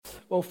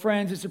Well,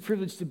 friends, it's a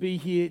privilege to be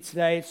here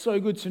today. It's so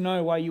good to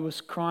know why you were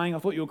crying. I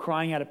thought you were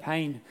crying out of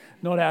pain,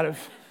 not out of...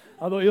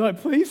 I thought you were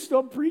like, please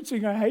stop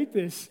preaching. I hate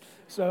this.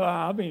 So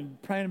I've been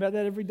praying about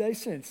that every day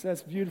since.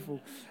 That's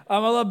beautiful. I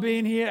love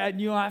being here at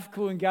New Life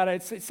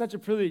Coolangatta. It's such a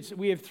privilege.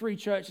 We have 3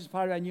 churches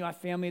part of our New Life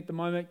family at the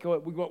moment.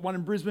 We've got one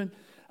in Brisbane.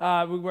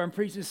 We're in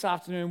preaching this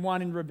afternoon,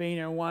 one in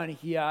Robina and one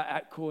here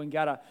at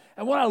Coolangatta.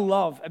 And what I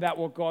love about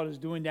what God is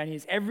doing down here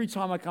is every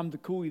time I come to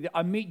Cooley,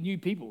 I meet new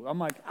people. I'm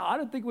like, I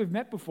don't think we've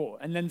met before.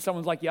 And then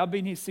someone's like, yeah, I've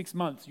been here 6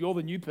 months. You're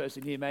the new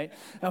person here, mate.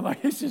 I'm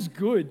like, this is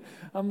good.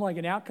 I'm like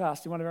an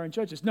outcast in one of our own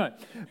churches. No,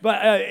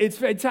 but it's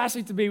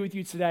fantastic to be with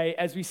you today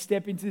as we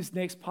step into this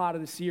next part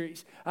of the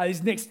series,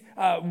 this next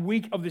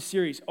week of the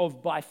series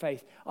of By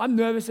Faith. I'm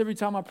nervous every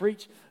time I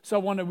preach, so I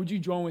wonder, would you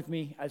join with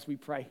me as we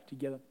pray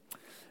together?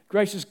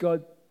 Gracious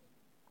God,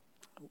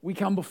 we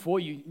come before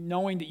you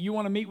knowing that you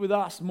want to meet with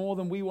us more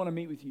than we want to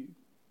meet with you.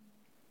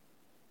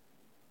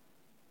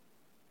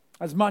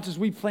 As much as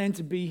we plan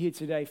to be here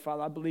today,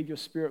 Father, I believe your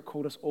Spirit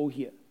called us all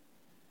here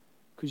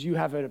because you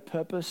have a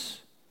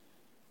purpose,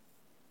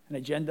 an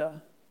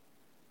agenda.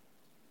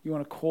 You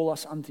want to call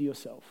us unto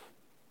yourself.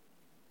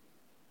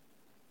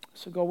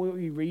 So God, what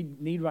we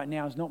need right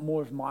now is not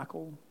more of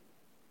Michael.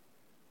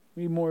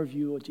 We need more of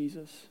you, Lord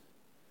Jesus.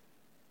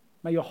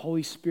 May your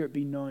Holy Spirit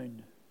be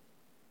known.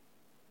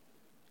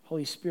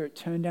 Holy Spirit,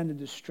 turn down the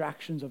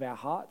distractions of our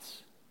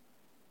hearts.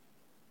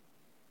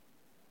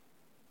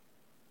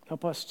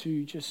 Help us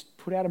to just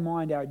put out of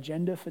mind our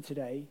agenda for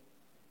today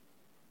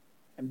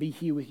and be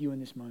here with you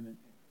in this moment.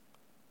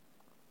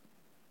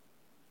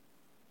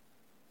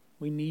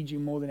 We need you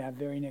more than our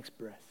very next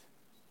breath.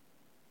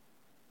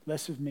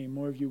 Less of me,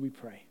 more of you, we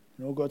pray.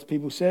 And all God's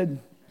people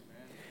said,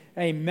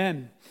 Amen.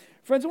 Amen.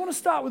 Friends, I want to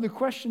start with a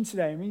question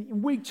today.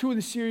 In week 2 of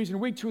the series,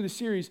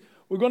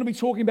 we're going to be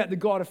talking about the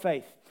God of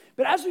faith.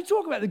 But as we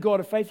talk about the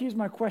God of faith, here's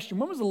my question.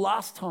 When was the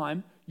last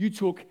time you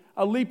took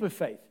a leap of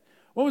faith?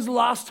 When was the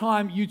last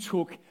time you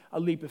took a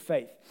leap of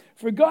faith?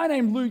 For a guy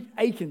named Luke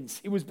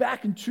Akins, it was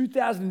back in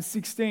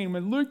 2016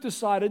 when Luke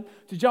decided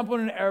to jump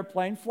on an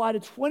airplane, fly to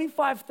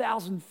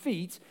 25,000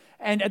 feet,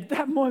 and at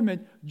that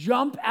moment,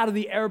 jump out of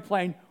the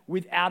airplane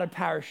without a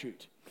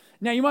parachute.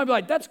 Now, you might be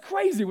like, that's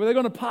crazy. Were they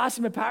going to pass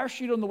him a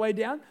parachute on the way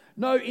down?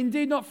 No,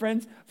 indeed not,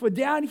 friends. For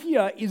down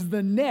here is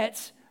the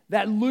net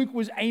that Luke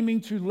was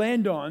aiming to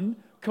land on,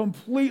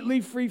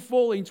 completely free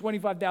falling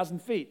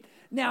 25,000 feet.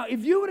 Now,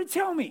 if you were to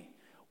tell me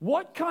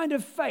what kind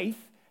of faith,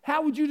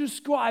 how would you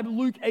describe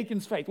Luke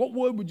Akins' faith? What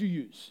word would you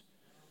use?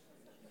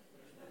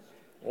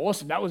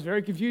 Awesome, that was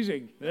very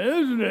confusing.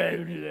 That's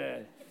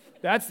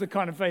the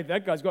kind of faith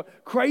that guy's got.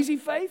 Crazy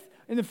faith?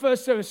 In the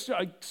first service,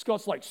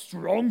 Scott's like,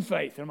 strong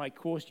faith. And I'm like,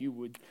 of course you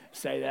would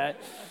say that.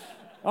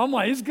 I'm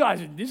like, this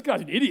guy's an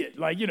idiot.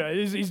 Like,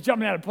 he's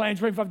jumping out of a plane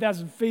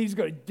 25,000 feet. He's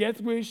got a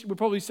death wish. We're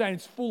probably saying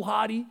it's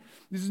foolhardy.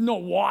 This is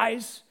not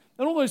wise.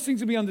 And all those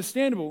things would be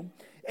understandable.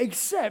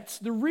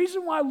 Except the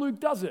reason why Luke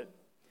does it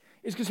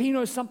is because he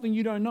knows something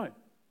you don't know.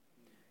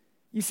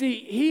 You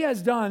see, he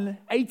has done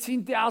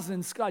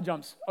 18,000 sky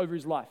jumps over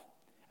his life.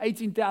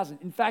 18,000.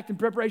 In fact, in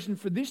preparation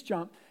for this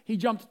jump, he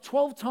jumped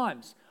 12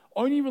 times,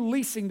 only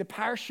releasing the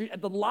parachute at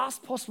the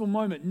last possible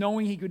moment,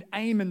 knowing he could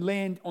aim and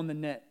land on the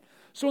net.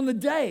 So on the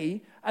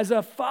day, as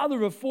a father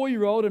of a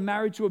 4-year-old and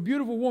married to a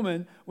beautiful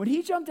woman, when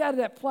he jumped out of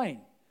that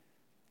plane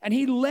and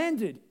he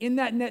landed in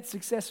that net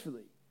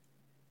successfully,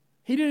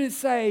 he didn't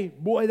say,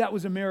 boy, that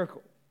was a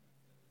miracle.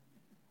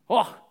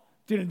 Oh,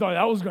 didn't know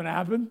that was going to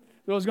happen.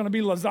 There was going to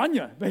be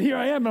lasagna, but here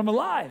I am, I'm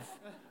alive.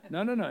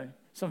 No.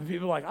 Some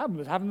people are like, I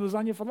was having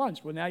lasagna for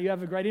lunch. Well, now you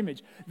have a great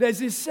image. There's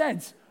this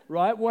sense,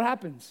 right? What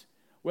happens?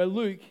 Where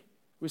Luke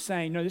was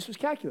saying, no, this was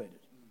calculated.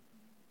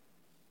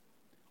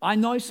 I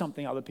know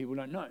something other people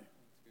don't know.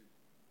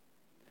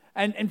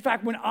 And in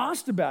fact, when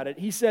asked about it,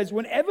 he says,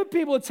 whenever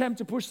people attempt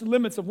to push the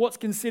limits of what's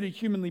considered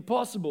humanly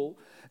possible,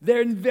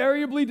 they're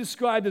invariably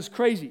described as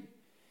crazy.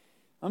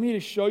 I'm here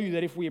to show you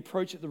that if we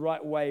approach it the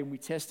right way and we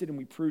test it and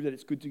we prove that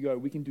it's good to go,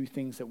 we can do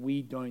things that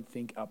we don't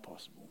think are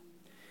possible.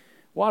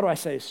 Why do I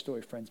say this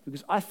story, friends?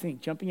 Because I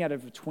think jumping out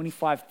of a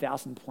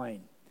 25,000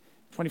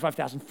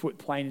 foot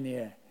plane in the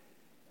air,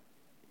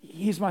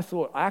 here's my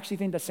thought. I actually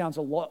think that sounds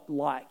a lot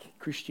like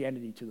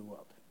Christianity to the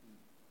world.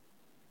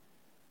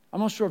 I'm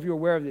not sure if you're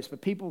aware of this,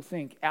 but people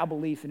think our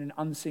belief in an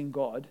unseen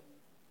God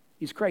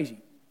is crazy.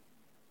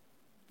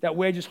 That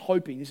we're just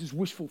hoping, this is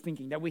wishful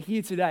thinking, that we're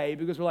here today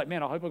because we're like,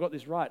 man, I hope I got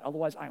this right.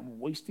 Otherwise, I'm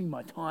wasting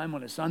my time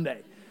on a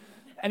Sunday.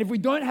 And if we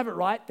don't have it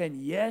right, then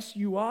yes,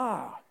 you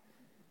are.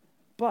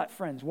 But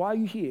friends, why are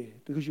you here?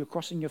 Because you're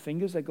crossing your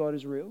fingers that God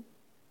is real?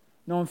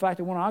 No, in fact,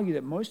 I want to argue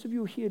that most of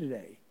you are here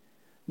today,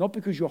 not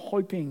because you're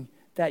hoping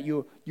that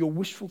your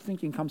wishful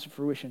thinking comes to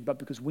fruition, but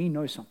because we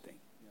know something.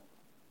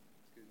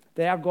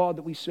 That our God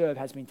that we serve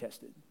has been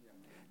tested.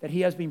 That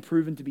he has been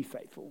proven to be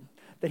faithful.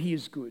 That he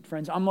is good.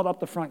 Friends, I'm not up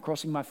the front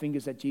crossing my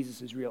fingers that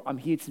Jesus is real. I'm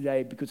here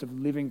today because of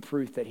living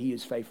proof that he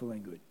is faithful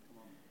and good.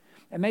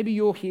 And maybe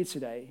you're here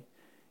today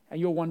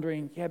and you're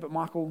wondering, yeah, but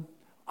Michael,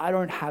 I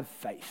don't have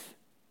faith.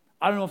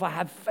 I don't know if I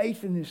have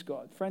faith in this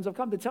God. Friends, I've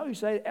come to tell you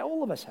today,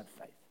 all of us have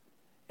faith.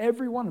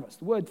 Every one of us.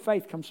 The word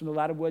faith comes from the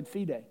Latin word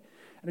fide.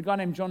 And a guy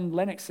named John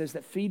Lennox says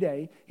that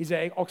fide, he's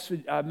an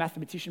Oxford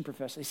mathematician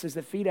professor, he says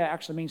that fide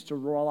actually means to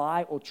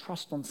rely or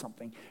trust on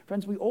something.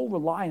 Friends, we all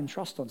rely and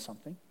trust on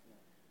something.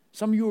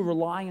 Some of you are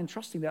relying and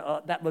trusting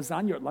that that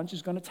lasagna at lunch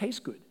is going to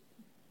taste good.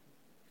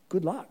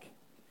 Good luck.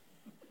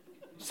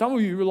 Some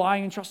of you are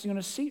relying and trusting on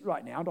a seat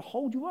right now to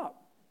hold you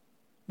up.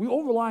 We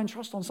all rely and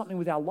trust on something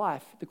with our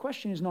life. The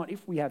question is not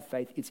if we have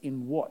faith, it's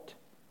in what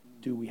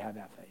do we have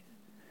our faith.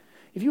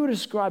 If you were to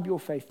describe your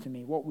faith to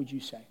me, what would you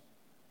say?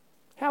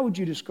 How would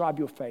you describe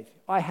your faith?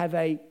 I have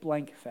a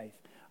blank faith.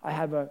 I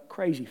have a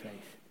crazy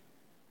faith.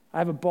 I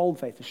have a bold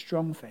faith, a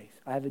strong faith.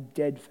 I have a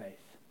dead faith.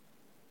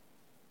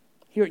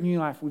 Here at New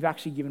Life, we've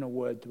actually given a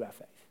word to our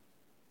faith.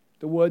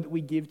 The word that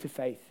we give to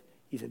faith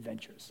is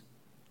adventurous.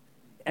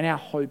 And our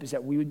hope is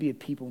that we would be a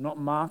people not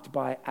marked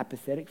by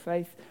apathetic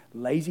faith,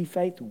 lazy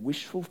faith,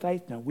 wishful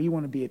faith. No, we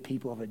want to be a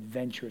people of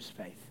adventurous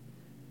faith.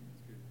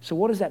 So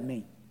what does that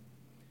mean?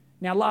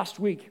 Now, last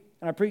week,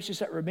 and I preached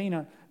this at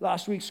Rabina,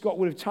 last week Scott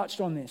would have touched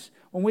on this.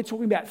 When we're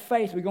talking about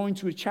faith, we're going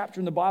to a chapter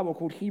in the Bible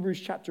called Hebrews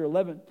chapter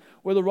 11,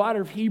 where the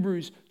writer of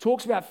Hebrews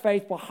talks about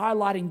faith by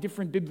highlighting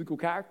different biblical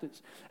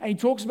characters. And he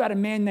talks about a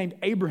man named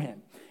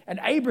Abraham. And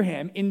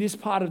Abraham, in this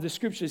part of the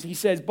scriptures, he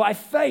says, by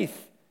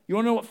faith, you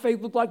want to know what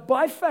faith looked like?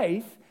 By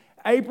faith,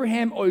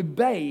 Abraham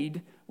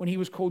obeyed when he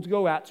was called to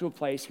go out to a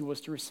place he was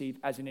to receive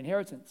as an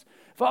inheritance.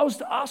 If I was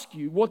to ask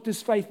you, what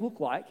does faith look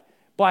like?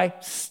 By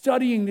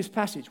studying this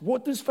passage,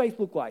 what does faith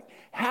look like?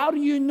 How do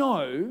you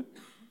know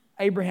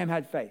Abraham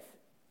had faith?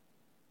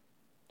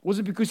 Was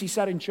it because he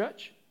sat in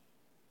church?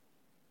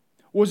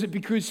 Was it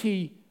because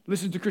he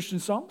listened to Christian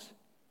songs?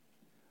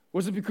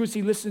 Was it because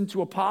he listened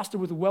to a pastor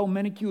with a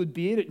well-manicured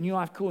beard at New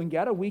Life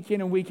Coolangatta week in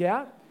and week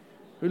out?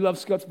 Who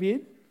loves Scott's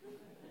beard?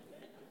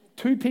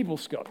 2 people,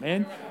 Scott,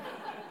 man.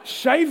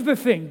 Shave the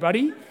thing,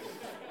 buddy.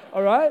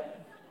 All right?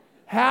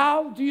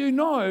 How do you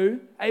know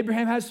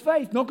Abraham has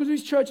faith? Not because of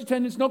his church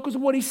attendance, not because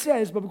of what he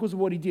says, but because of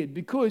what he did.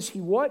 Because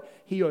he what?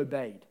 He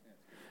obeyed.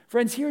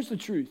 Friends, here's the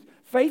truth.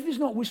 Faith is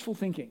not wishful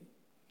thinking.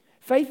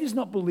 Faith is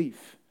not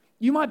belief.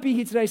 You might be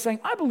here today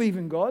saying, I believe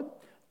in God.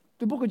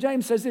 The book of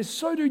James says this,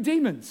 so do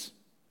demons.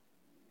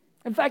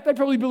 In fact, they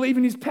probably believe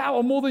in his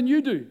power more than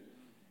you do.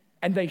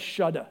 And they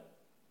shudder.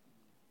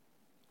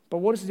 But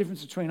what is the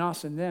difference between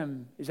us and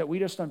them is that we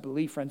just don't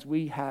believe, friends.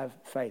 We have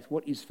faith.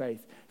 What is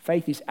faith?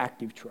 Faith is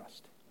active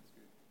trust.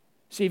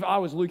 See, if I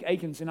was Luke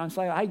Akins and I'm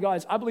saying, hey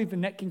guys, I believe the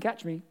net can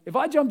catch me. If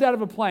I jumped out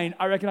of a plane,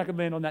 I reckon I could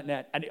land on that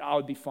net and I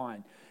would be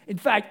fine. In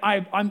fact,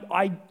 I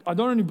don't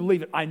only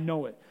believe it, I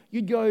know it.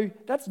 You'd go,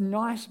 that's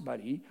nice,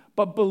 buddy,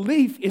 but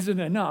belief isn't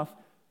enough.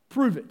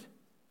 Prove it.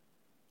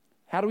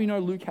 How do we know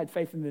Luke had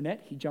faith in the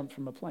net? He jumped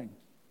from a plane.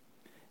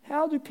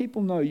 How do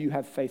people know you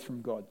have faith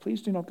from God?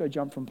 Please do not go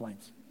jump from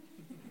planes.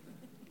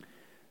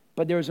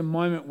 But there is a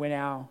moment when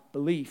our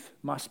belief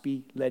must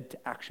be led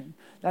to action.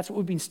 That's what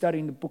we've been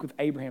studying in the book of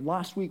Abraham.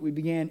 Last week we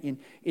began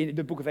in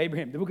the book of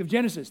Abraham, the book of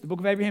Genesis. The book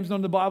of Abraham is not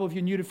in the Bible. If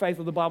you're new to faith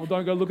or the Bible,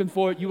 don't go looking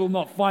for it. You will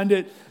not find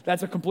it.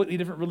 That's a completely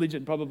different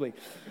religion, probably.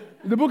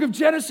 In the book of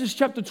Genesis,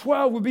 chapter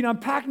 12, we've been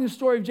unpacking the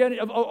story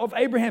of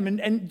Abraham.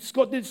 And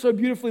Scott did it so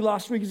beautifully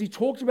last week as he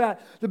talked about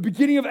the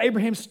beginning of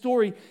Abraham's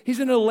story.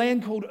 He's in a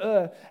land called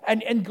Ur.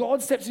 And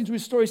God steps into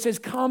his story, says,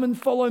 come and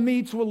follow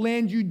me to a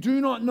land you do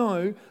not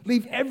know.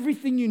 Leave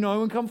everything you know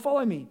and come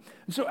follow me.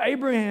 And so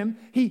Abraham,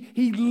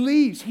 he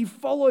leaves, he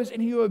follows,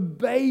 and he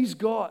obeys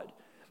God.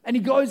 And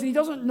he goes and he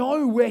doesn't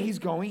know where he's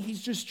going. He's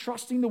just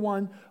trusting the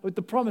one with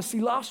the promise. See,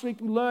 last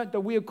week we learned that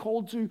we are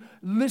called to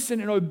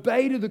listen and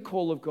obey to the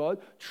call of God,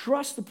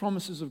 trust the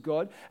promises of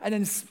God, and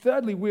then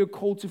thirdly, we are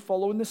called to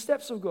follow in the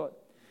steps of God.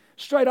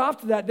 Straight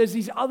after that, there's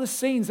these other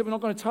scenes that we're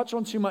not going to touch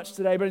on too much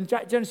today, but in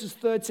Genesis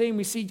 13,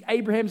 we see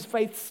Abraham's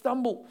faith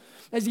stumble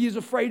as he is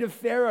afraid of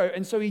Pharaoh.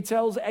 And so he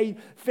tells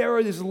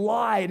Pharaoh this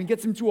lie and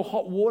gets him to a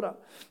hot water.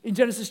 In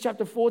Genesis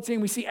chapter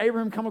 14, we see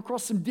Abraham come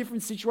across some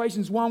different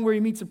situations. One where he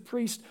meets a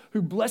priest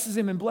who blesses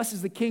him and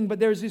blesses the king. But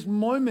there's this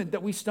moment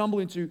that we stumble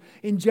into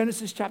in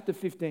Genesis chapter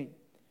 15.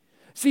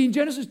 See, in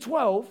Genesis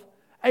 12,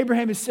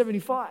 Abraham is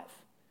 75.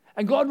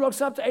 And God rocks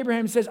up to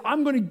Abraham and says,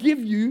 I'm going to give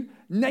you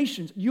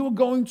nations. You're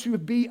going to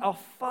be a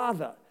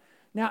father.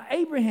 Now,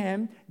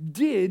 Abraham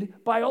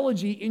did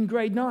biology in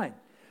grade 9.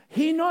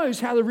 He knows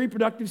how the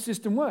reproductive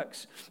system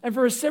works. And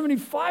for a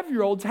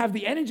 75-year-old to have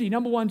the energy,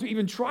 number one, to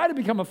even try to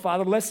become a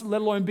father, let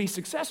alone be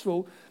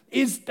successful,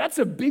 that's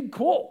a big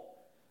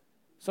call.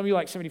 Some of you are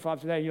like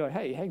 75 today, and you're like,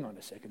 hey, hang on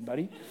a second,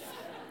 buddy.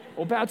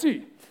 Or about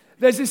to.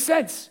 There's this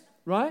sense,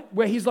 right,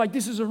 where he's like,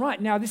 this isn't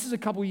right. Now, this is a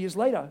couple of years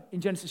later in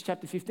Genesis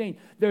chapter 15.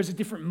 There's a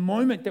different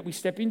moment that we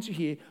step into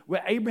here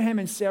where Abraham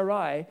and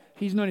Sarai,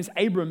 he's known as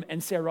Abram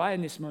and Sarai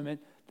in this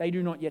moment, they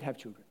do not yet have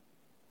children.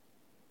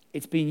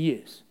 It's been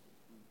years.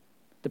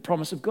 The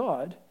promise of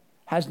God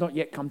has not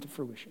yet come to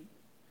fruition.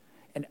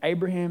 And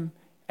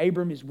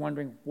Abram is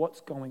wondering what's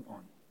going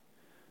on.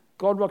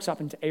 God rocks up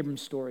into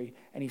Abram's story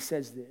and he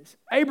says this,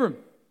 Abram,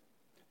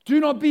 do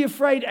not be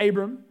afraid,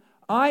 Abram.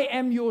 I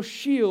am your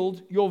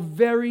shield, your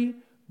very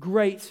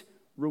great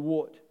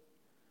reward.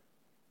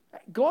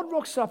 God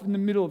rocks up in the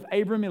middle of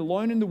Abram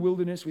alone in the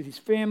wilderness with his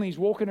family. He's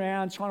walking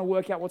around trying to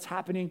work out what's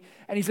happening.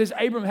 And he says,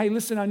 Abram, hey,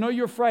 listen, I know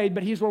you're afraid,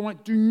 but here's what I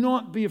want. Do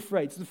not be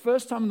afraid. It's the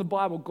first time in the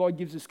Bible God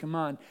gives this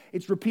command.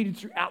 It's repeated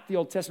throughout the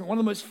Old Testament. One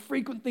of the most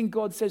frequent things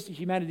God says to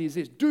humanity is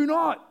this: do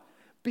not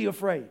be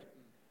afraid.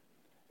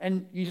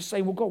 And you just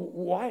say, well, God,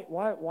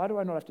 why do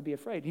I not have to be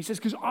afraid? And he says,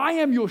 because I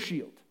am your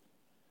shield,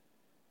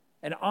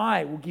 and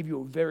I will give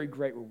you a very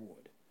great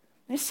reward.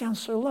 This sounds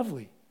so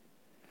lovely.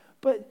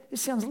 But it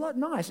sounds a lot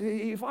nice.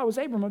 If I was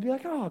Abram, I'd be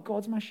like, oh,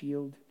 God's my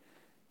shield.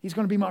 He's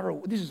going to be my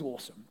reward. This is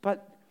awesome.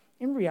 But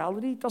in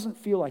reality, it doesn't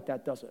feel like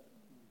that, does it?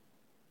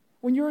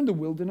 When you're in the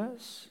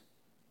wilderness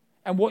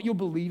and what you're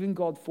believing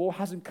God for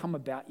hasn't come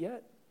about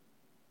yet,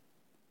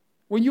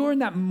 when you're in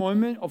that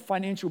moment of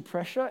financial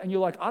pressure and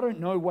you're like, I don't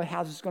know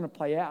how this is going to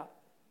play out.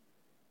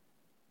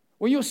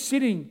 When you're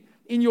sitting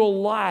in your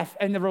life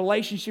and the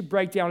relationship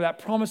breakdown, or that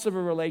promise of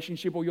a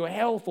relationship, or your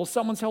health, or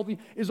someone's health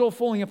is all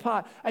falling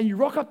apart, and you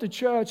rock up to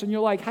church and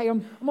you're like, hey,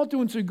 I'm not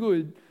doing too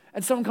good,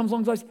 and someone comes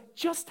along and says,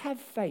 just have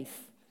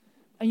faith.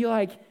 And you're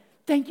like,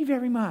 thank you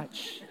very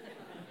much.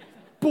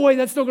 Boy,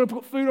 that's not going to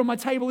put food on my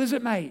table, is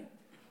it, mate?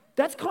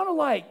 That's kind of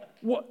like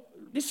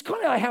this is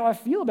kind of like how I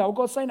feel about what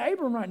God's saying to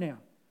Abram right now.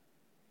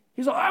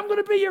 He's like, I'm going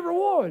to be your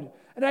reward.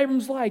 And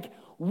Abram's like,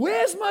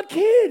 where's my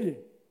kid?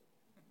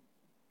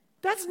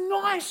 That's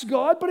nice,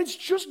 God, but it's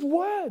just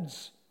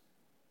words.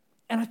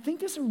 And I think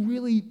there's a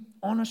really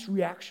honest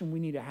reaction we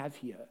need to have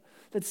here,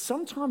 that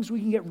sometimes we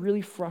can get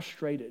really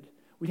frustrated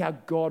with how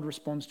God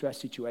responds to our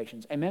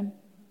situations. Amen?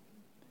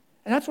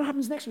 And that's what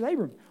happens next with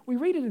Abram. We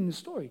read it in the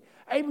story.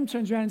 Abram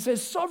turns around and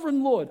says,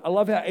 Sovereign Lord. I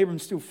love how Abram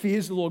still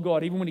fears the Lord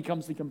God, even when he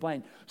comes to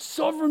complain.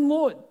 Sovereign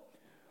Lord,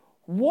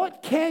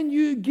 what can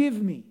you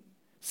give me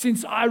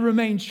since I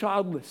remain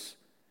childless?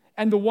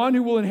 And the one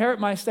who will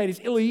inherit my estate is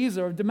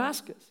Eliezer of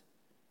Damascus.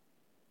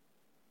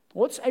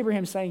 What's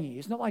Abraham saying here?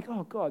 He's not like,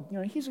 oh, God,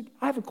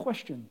 I have a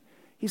question.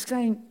 He's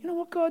saying, you know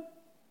what, God?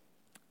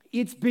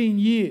 It's been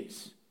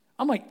years.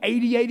 I'm like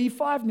 80,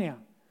 85 now.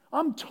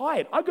 I'm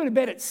tired. I go to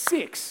bed at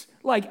 6.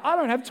 Like, I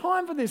don't have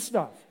time for this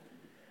stuff.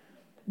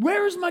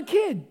 Where is my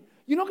kid?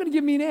 You're not going to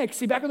give me an heir.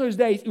 See, back in those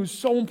days, it was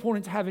so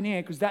important to have an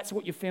heir because that's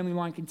what your family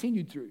line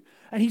continued through.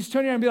 And he's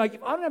turning around and be like,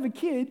 if I don't have a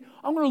kid,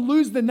 I'm going to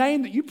lose the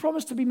name that you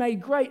promised to be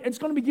made great, and it's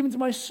going to be given to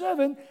my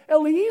servant,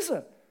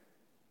 Eliezer.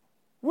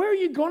 Where are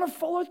you going to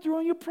follow through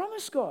on your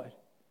promise, God?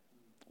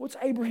 What's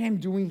Abraham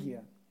doing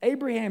here?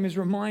 Abraham is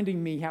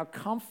reminding me how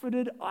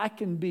comforted I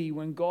can be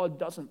when God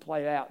doesn't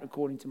play out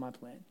according to my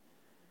plan.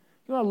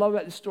 You know what I love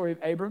about the story of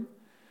Abram?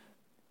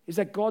 Is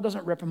that God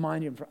doesn't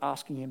reprimand him for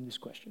asking him this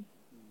question.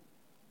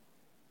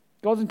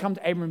 God doesn't come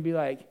to Abram and be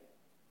like,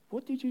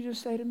 what did you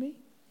just say to me?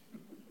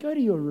 Go to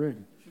your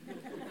room.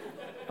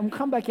 And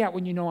come back out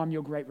when you know I'm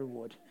your great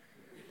reward.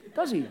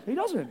 Does he? He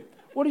doesn't.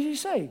 What does he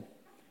say?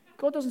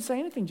 God doesn't say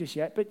anything just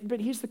yet,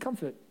 but here's the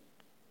comfort.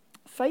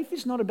 Faith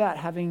is not about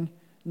having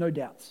no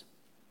doubts.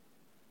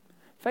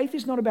 Faith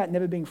is not about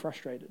never being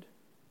frustrated.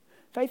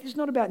 Faith is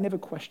not about never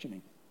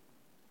questioning.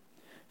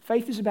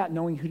 Faith is about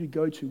knowing who to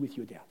go to with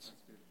your doubts.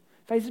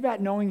 Faith is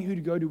about knowing who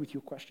to go to with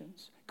your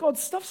questions. God,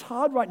 stuff's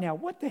hard right now.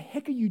 What the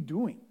heck are you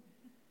doing?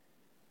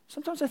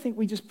 Sometimes I think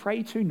we just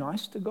pray too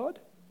nice to God,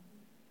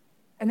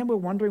 and then we're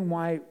wondering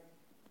why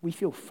we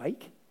feel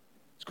fake.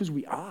 It's because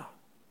we are.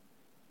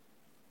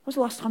 When was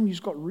the last time you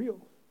just got real?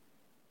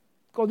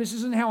 God, this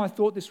isn't how I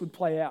thought this would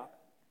play out.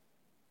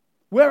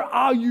 Where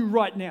are you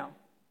right now?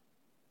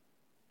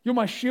 You're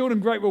my shield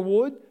and great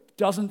reward.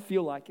 Doesn't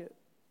feel like it.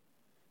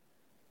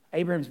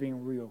 Abraham's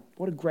being real.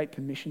 What a great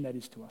permission that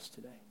is to us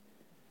today.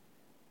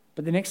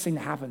 But the next thing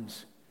that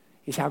happens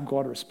is how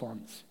God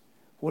responds.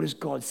 What does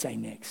God say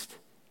next?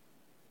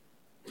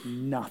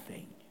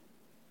 Nothing.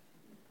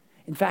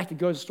 In fact,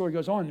 the story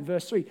goes on in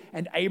verse 3.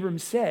 And Abram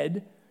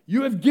said,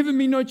 you have given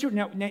me no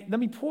children. Now, let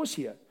me pause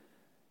here.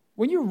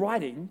 When you're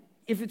writing,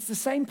 if it's the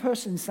same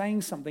person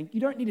saying something, you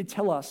don't need to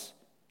tell us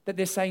that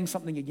they're saying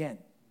something again.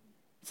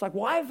 It's like,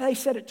 why have they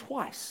said it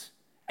twice?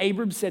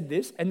 Abram said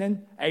this, and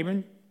then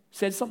Abram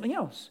said something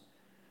else.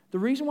 The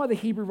reason why the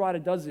Hebrew writer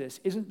does this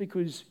isn't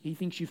because he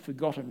thinks you've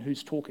forgotten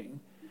who's talking.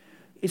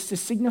 It's to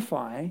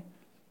signify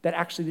that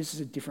actually this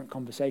is a different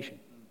conversation.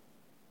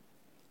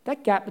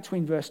 That gap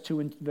between verse 2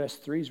 and verse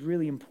 3 is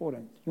really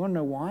important. You want to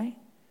know why?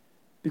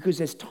 Because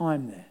there's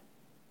time there.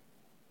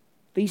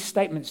 These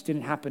statements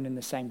didn't happen in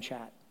the same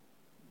chat.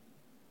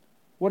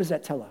 What does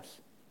that tell us?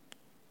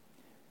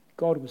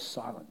 God was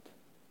silent.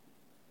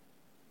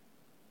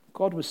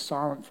 God was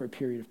silent for a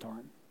period of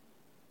time.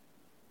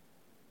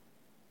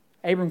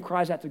 Abram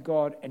cries out to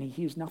God and he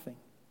hears nothing.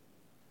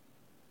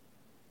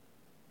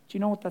 Do you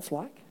know what that's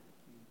like?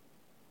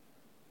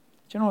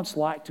 Do you know what it's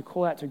like to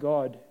call out to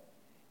God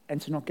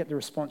and to not get the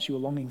response you were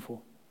longing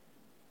for?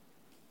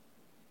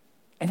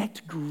 And that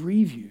to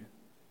grieve you.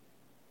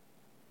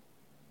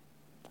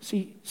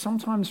 See,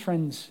 sometimes,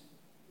 friends,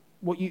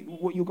 what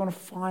you're going to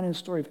find in the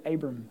story of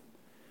Abram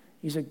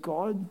is that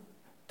God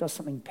does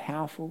something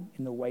powerful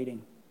in the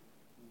waiting.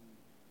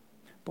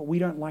 But we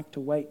don't like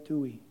to wait, do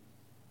we?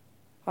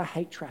 I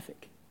hate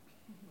traffic.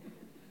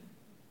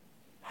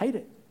 Hate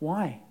it.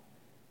 Why?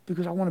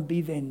 Because I want to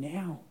be there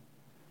now.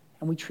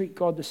 And we treat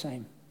God the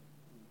same.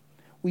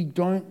 We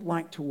don't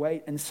like to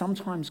wait. And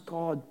sometimes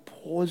God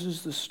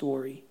pauses the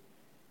story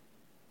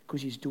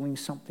because he's doing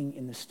something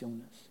in the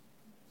stillness.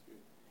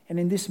 And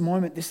in this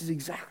moment, this is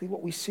exactly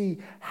what we see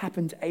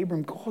happen to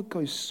Abram. God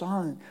goes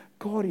silent.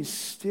 God is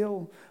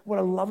still. What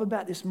I love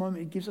about this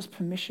moment, it gives us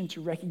permission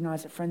to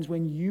recognize that, friends,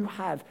 when you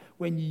have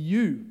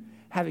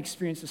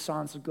experienced the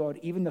silence of God,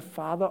 even the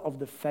father of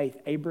the faith,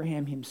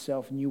 Abraham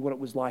himself, knew what it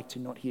was like to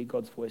not hear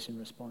God's voice in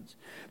response.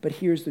 But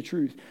here's the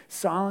truth.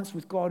 Silence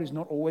with God is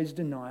not always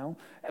denial,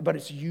 but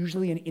it's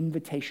usually an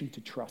invitation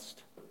to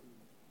trust.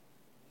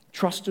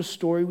 Trust a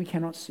story we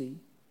cannot see.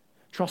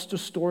 Trust a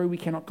story we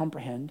cannot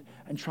comprehend,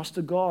 and trust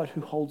a God who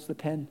holds the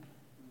pen.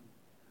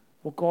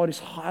 What God is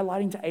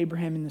highlighting to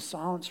Abraham in the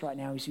silence right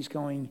now is he's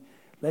going,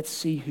 let's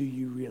see who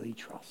you really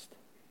trust.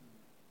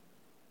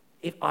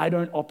 If I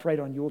don't operate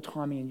on your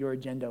timing and your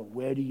agenda,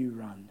 where do you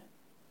run?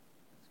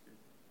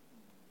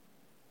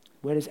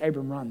 Where does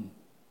Abram run?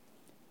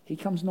 He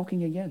comes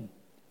knocking again.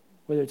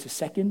 Whether it's a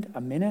second,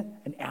 a minute,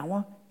 an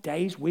hour,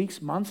 days,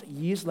 weeks, months,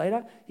 years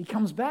later, he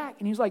comes back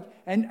and he's like,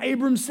 and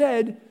Abram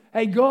said,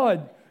 hey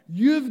God,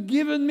 you've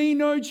given me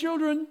no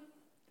children.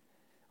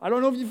 I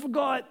don't know if you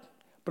forgot,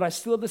 but I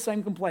still have the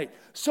same complaint.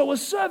 So a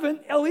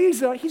servant,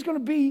 Eliezer, he's going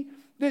to be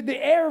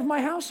the heir of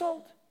my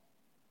household.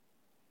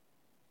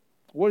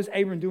 What is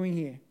Abram doing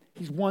here?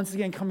 He's once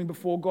again coming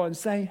before God and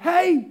saying,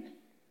 hey,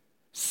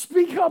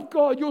 speak up,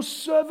 God. Your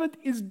servant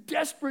is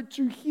desperate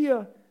to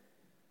hear.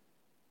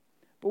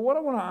 But what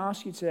I want to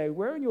ask you today,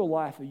 where in your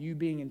life are you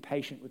being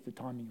impatient with the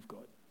timing of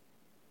God?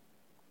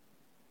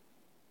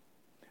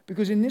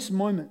 Because in this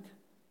moment,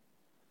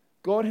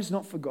 God has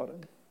not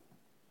forgotten.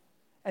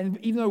 And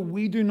even though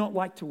we do not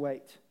like to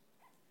wait,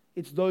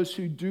 it's those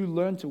who do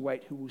learn to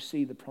wait who will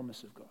see the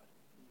promise of God.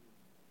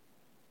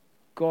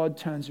 God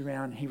turns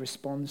around and he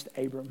responds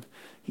to Abram.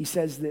 He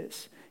says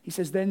this. He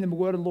says, then the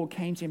word of the Lord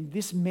came to him.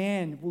 This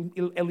man,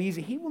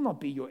 Eliezer, he will not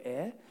be your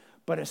heir,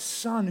 but a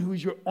son who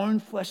is your own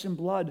flesh and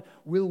blood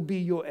will be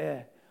your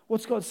heir.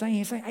 What's God saying?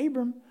 He's saying,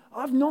 Abram,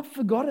 I've not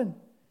forgotten.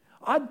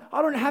 I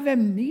don't have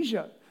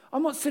amnesia.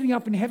 I'm not sitting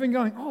up in heaven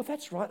going, oh,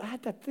 that's right, I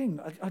had that thing.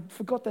 I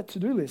forgot that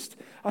to-do list.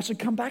 I should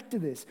come back to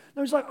this.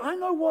 No, he's like, I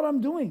know what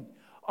I'm doing.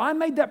 I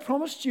made that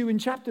promise to you in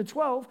chapter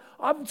 12.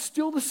 I'm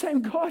still the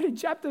same God in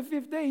chapter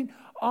 15.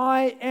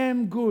 I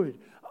am good.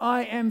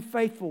 I am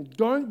faithful.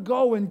 Don't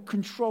go and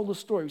control the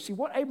story. See,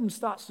 what Abram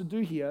starts to do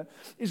here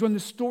is when the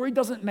story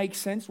doesn't make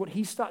sense, what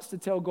he starts to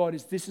tell God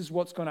is this is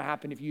what's going to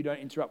happen if you don't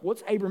interrupt.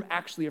 What's Abram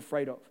actually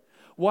afraid of?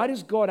 Why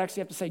does God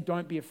actually have to say,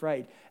 don't be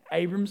afraid?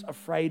 Abram's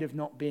afraid of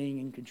not being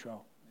in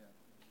control.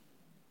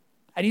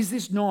 And is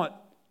this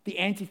not the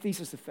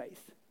antithesis of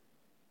faith?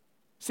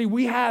 See,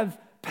 we have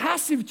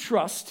passive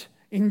trust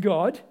in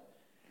God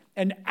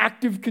and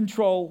active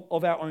control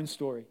of our own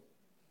story.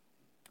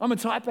 I'm a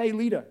type A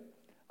leader.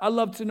 I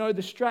love to know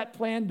the strat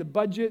plan, the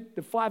budget,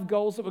 the 5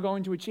 goals that we're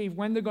going to achieve,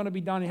 when they're going to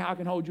be done, and how I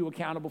can hold you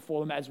accountable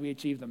for them as we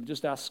achieve them.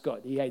 Just ask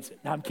Scott. He hates it.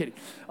 No, I'm kidding.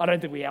 I don't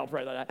think we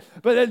operate like that.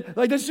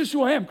 But that's just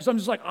who I am, because I'm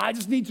just like, I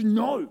just need to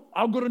know.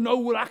 I've got to know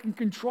what I can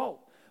control.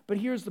 But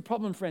here's the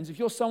problem, friends. If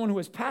you're someone who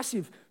has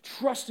passive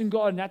trust in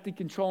God and active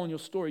control in your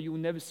story, you will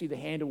never see the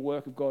hand or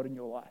work of God in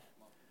your life.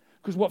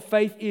 Because what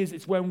faith is,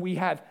 it's when we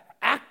have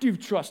active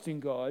trust in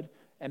God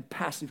and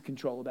passive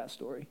control of our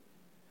story.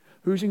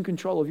 Who's in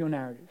control of your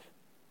narrative?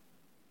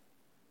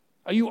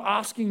 Are you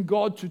asking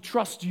God to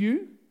trust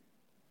you?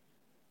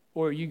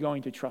 Or are you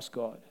going to trust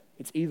God?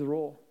 It's either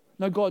or.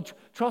 No, God,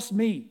 trust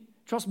me.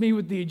 Trust me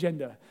with the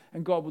agenda.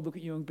 And God would look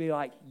at you and be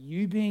like,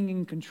 you being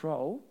in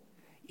control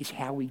is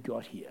how we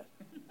got here.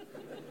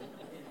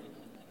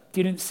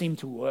 Didn't seem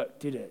to work,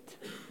 did it?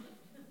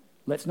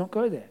 Let's not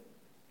go there.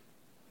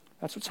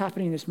 That's what's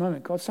happening in this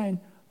moment. God's saying,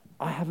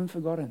 I haven't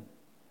forgotten.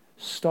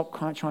 Stop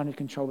trying to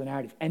control the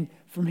narrative. And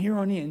from here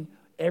on in,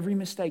 every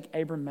mistake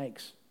Abram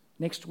makes,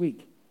 next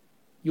week,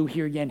 you'll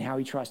hear again how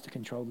he tries to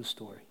control the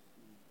story.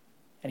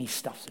 And he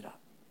stuffs it up.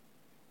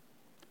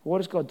 What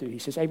does God do? He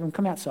says, Abram,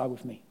 come outside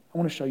with me. I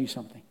want to show you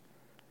something.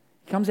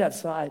 He comes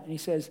outside and he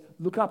says,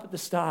 look up at the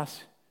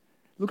stars.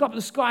 Look up at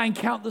the sky and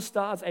count the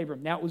stars,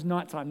 Abram. Now it was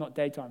nighttime, not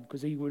daytime,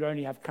 because he would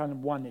only have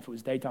counted one if it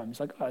was daytime. He's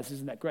like, oh, this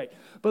isn't that great.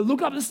 But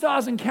look up at the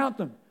stars and count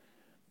them.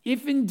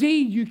 If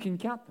indeed you can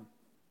count them.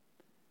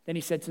 Then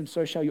he said to him,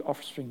 so shall your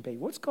offspring be.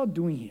 What's God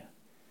doing here?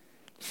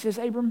 He says,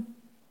 Abram,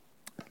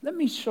 let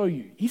me show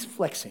you. He's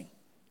flexing.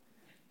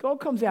 God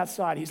comes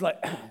outside. He's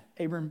like,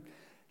 Abram,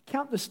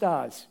 count the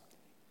stars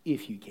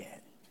if you can.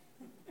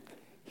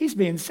 He's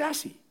being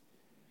sassy.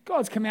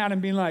 God's come out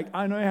and been like,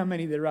 I know how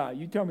many there are.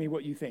 You tell me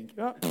what you think.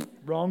 Oh,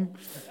 wrong.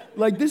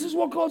 Like, this is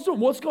what God's doing.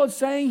 What's God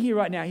saying here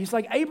right now? He's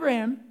like,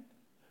 Abraham,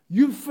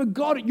 you've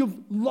forgotten. You've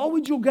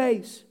lowered your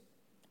gaze.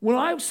 When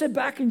I said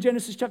back in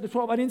Genesis chapter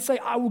 12, I didn't say,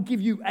 I will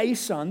give you a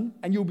son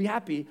and you'll be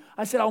happy.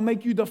 I said, I'll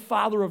make you the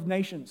father of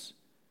nations.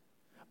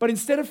 But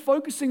instead of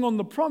focusing on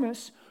the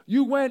promise,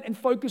 you went and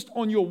focused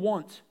on your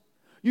want.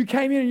 You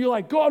came in and you're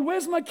like, God,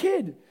 where's my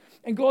kid?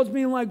 And God's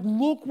being like,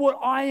 look what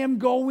I am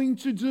going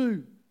to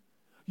do.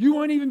 You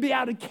won't even be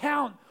able to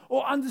count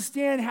or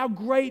understand how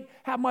great,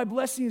 how my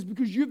blessing is,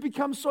 because you've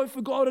become so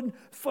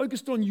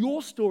focused on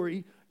your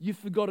story, you've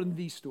forgotten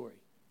the story.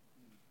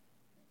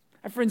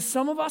 And friends,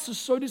 some of us are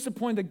so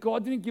disappointed that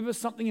God didn't give us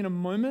something in a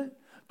moment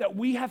that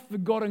we have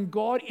forgotten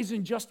God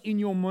isn't just in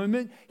your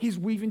moment, He's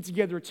weaving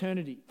together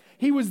eternity.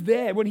 He was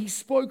there when He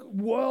spoke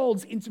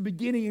worlds into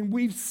beginning and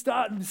we've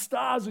started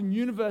stars and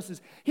universes.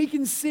 He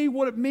can see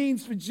what it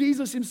means for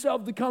Jesus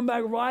Himself to come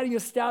back riding a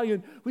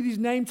stallion with His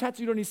name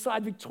tattooed on His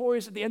side,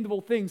 victorious at the end of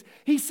all things.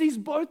 He sees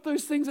both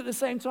those things at the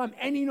same time,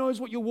 and He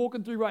knows what you're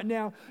walking through right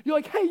now. You're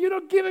like, hey, you're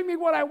not giving me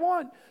what I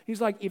want.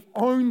 He's like, if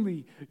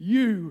only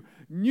you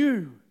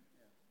knew.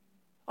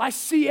 I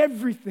see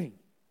everything.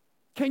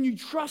 Can you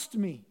trust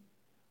me?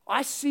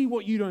 I see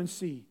what you don't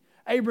see.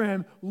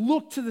 Abraham,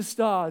 look to the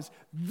stars.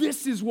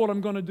 This is what I'm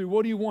going to do.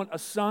 What do you want, a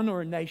son or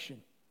a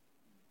nation?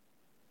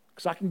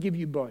 Because I can give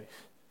you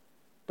both.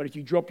 But if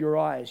you drop your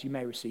eyes, you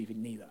may receive it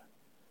neither.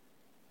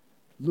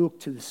 Look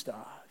to the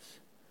stars.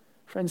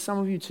 Friends, some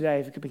of you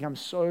today have become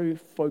so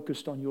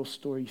focused on your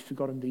story, you've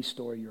forgotten the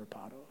story you're a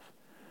part of.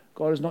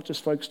 God is not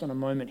just focused on a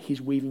moment,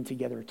 He's weaving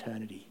together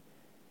eternity.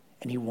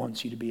 And He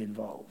wants you to be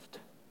involved.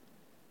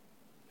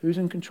 Who's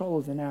in control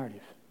of the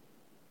narrative?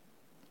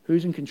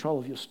 Who's in control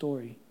of your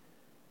story?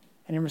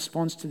 And in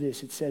response to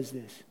this, it says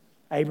this: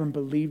 Abram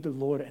believed the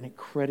Lord and it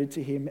credited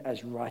to him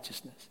as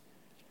righteousness.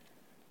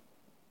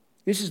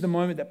 This is the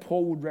moment that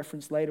Paul would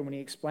reference later when he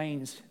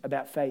explains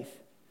about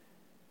faith.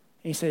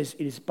 And he says,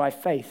 it is by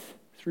faith,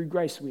 through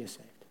grace, we are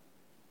saved.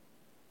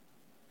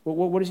 Well,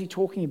 what is he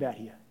talking about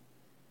here?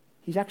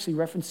 He's actually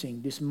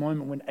referencing this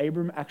moment when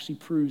Abram actually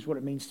proves what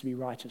it means to be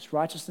righteous.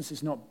 Righteousness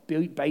is not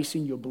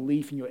basing your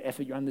belief and your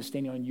effort, your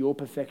understanding on your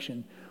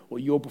perfection or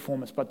your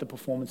performance, but the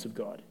performance of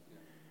God.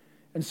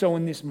 And so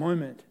in this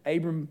moment,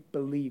 Abram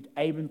believed.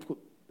 Abram put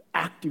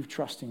active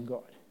trust in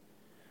God.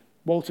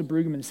 Walter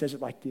Brueggemann says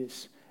it like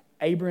this: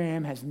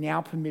 Abraham has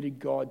now permitted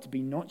God to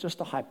be not just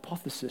a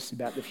hypothesis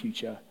about the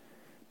future,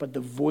 but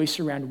the voice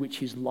around which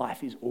his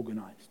life is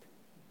organized.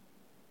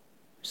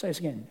 I'll say this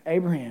again.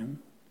 Abraham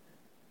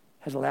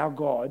has allowed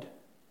God,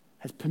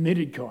 has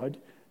permitted God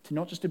to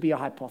not just to be a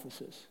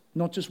hypothesis,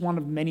 not just one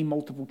of many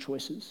multiple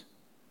choices.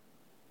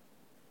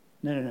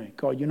 No.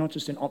 God, you're not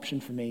just an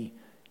option for me,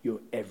 you're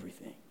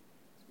everything.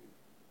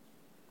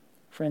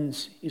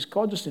 Friends, is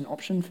God just an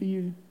option for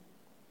you?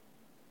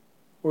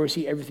 Or is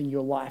He everything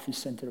your life is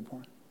centered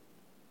upon?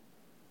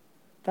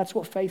 That's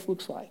what faith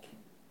looks like.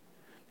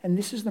 And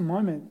this is the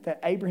moment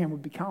that Abraham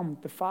would become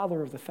the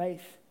father of the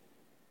faith.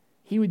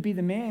 He would be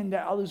the man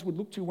that others would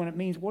look to when it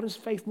means, what does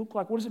faith look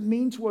like? What does it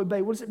mean to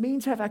obey? What does it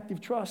mean to have active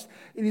trust?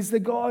 It is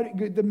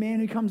the man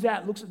who comes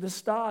out, looks at the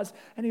stars,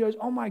 and he goes,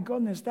 oh my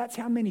goodness, that's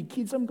how many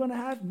kids I'm going to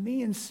have?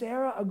 Me and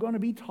Sarah are going to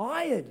be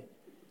tired.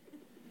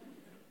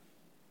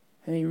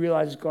 And he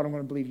realizes, God, I'm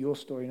going to believe your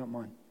story, not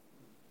mine.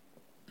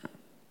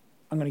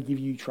 I'm going to give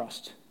you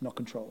trust, not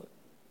control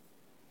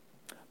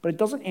it. But it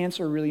doesn't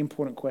answer a really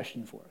important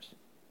question for us.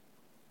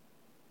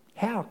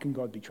 How can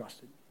God be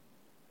trusted?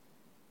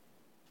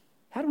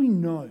 How do we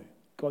know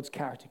God's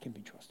character can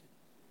be trusted?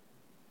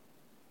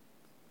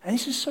 And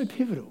this is so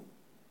pivotal.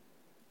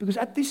 Because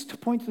at this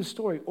point of the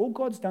story, all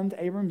God's done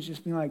to Abram is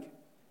just been like,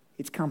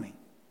 it's coming.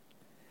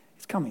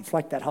 It's coming. It's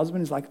like that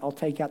husband is like, I'll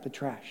take out the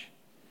trash.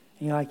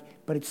 And you're like,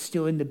 but it's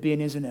still in the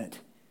bin, isn't it?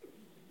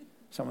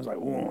 Someone's like,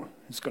 oh,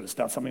 it's got to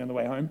start something on the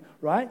way home,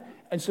 right?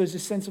 And so there's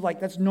this sense of like,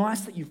 that's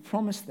nice that you've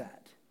promised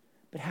that.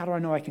 But how do I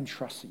know I can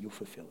trust that you'll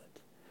fulfill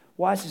it?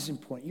 Why is this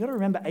important? You've got to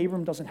remember,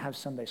 Abram doesn't have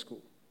Sunday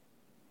school.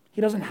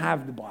 He doesn't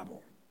have the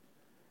Bible.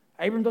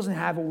 Abram doesn't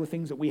have all the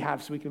things that we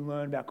have so we can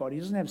learn about God. He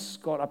doesn't have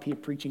Scott up here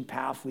preaching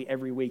powerfully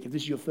every week. If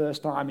this is your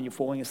first time and you're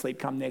falling asleep,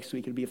 come next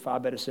week. It'll be a far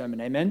better sermon.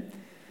 Amen?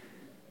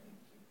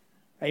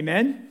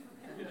 Amen?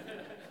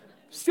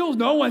 Still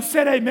no one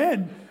said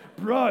amen.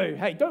 Bro,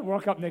 hey, don't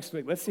rock up next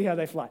week. Let's see how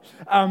they fly.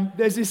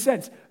 There's this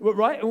sense,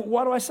 right?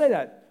 Why do I say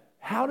that?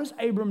 How does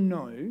Abram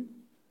know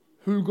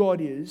who God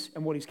is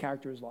and what his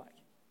character is like?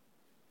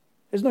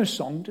 There's no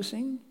song to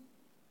sing.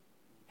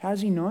 How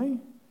does he know?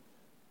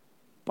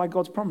 By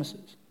God's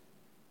promises.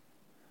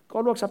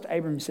 God walks up to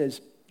Abram and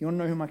says, you want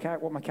to know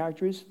what my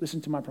character is? Listen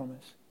to my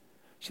promise.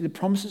 See, the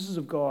promises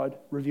of God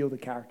reveal the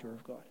character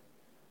of God.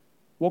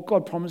 What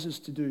God promises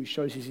to do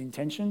shows his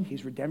intention,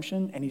 his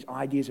redemption, and his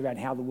ideas about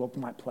how the world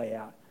might play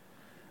out.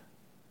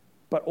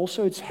 But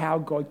also it's how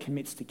God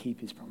commits to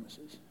keep his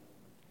promises.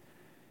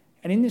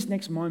 And in this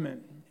next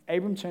moment,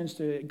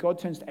 God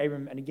turns to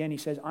Abram, and again he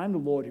says, I am the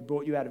Lord who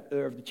brought you out of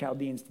Ur of the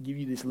Chaldeans to give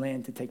you this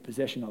land to take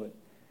possession of it.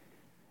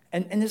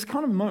 And there's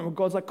kind of a moment where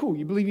God's like, cool,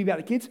 you believe me about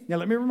the kids? Now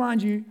let me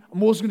remind you,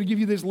 I'm also going to give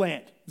you this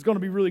land. It's going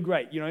to be really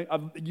great. You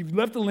know, you've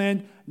left the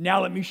land,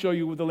 now let me show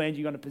you the land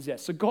you're going to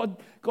possess. So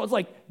God's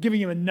like giving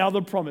him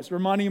another promise,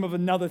 reminding him of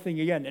another thing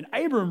again. And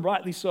Abram,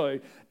 rightly so,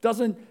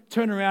 doesn't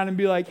turn around and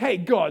be like, hey,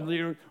 God,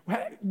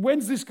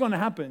 when's this going to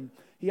happen?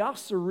 He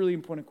asks a really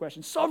important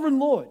question. Sovereign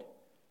Lord,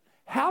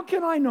 how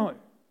can I know?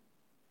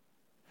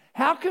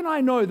 How can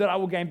I know that I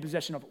will gain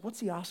possession of it? What's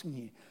he asking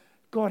here?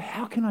 God,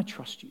 how can I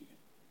trust you?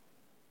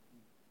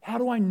 How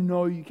do I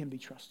know you can be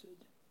trusted?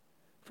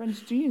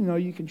 Friends, do you know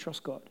you can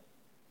trust God?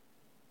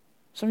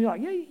 Some of you are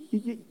like,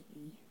 yeah,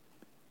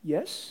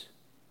 yes.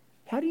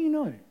 How do you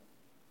know?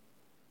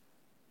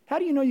 How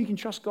do you know you can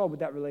trust God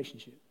with that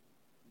relationship?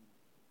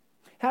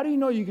 How do you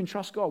know you can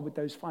trust God with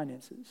those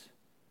finances?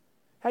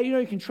 How do you know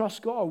you can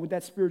trust God with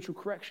that spiritual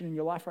correction in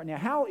your life right now?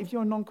 How, if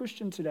you're a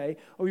non-Christian today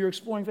or you're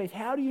exploring faith,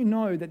 how do you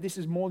know that this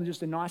is more than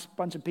just a nice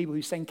bunch of people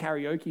who sing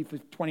karaoke for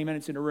 20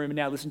 minutes in a room and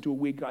now listen to a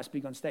weird guy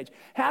speak on stage?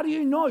 How do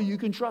you know you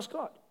can trust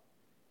God?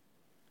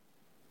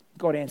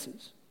 God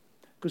answers.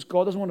 Because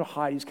God doesn't want to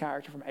hide his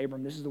character from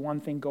Abram. This is the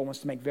one thing God wants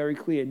to make very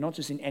clear, not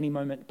just in any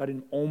moment, but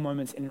in all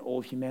moments and in all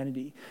of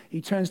humanity.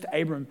 He turns to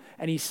Abram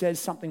and he says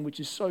something which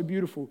is so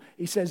beautiful.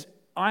 He says,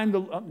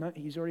 no,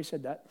 he's already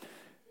said that.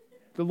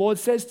 The Lord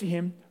says to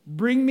him,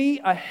 bring me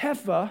a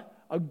heifer,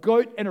 a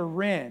goat, and a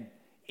ram,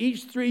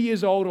 each 3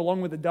 years old,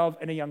 along with a dove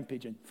and a young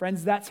pigeon.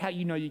 Friends, that's how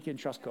you know you can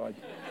trust God.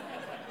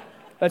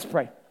 Let's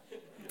pray.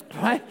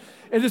 Right?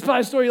 And this part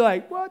of the story, you're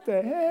like, what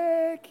the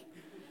heck?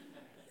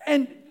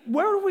 And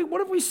what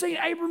have we seen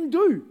Abram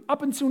do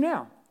up until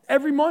now?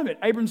 Every moment,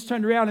 Abram's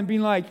turned around and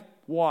been like,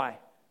 why?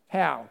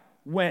 How?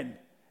 When?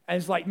 And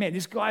it's like, man,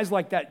 this guy's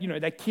like that,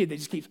 that kid that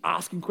just keeps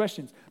asking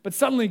questions. But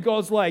suddenly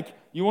God's like,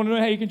 you want to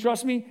know how you can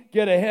trust me?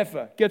 Get a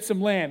heifer, get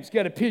some lambs,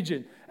 get a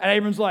pigeon. And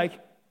Abram's like,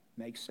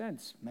 makes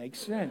sense.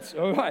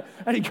 All right.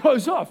 And he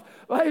goes off.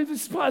 Like,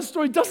 this part of the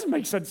story doesn't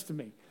make sense to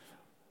me.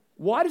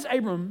 Why does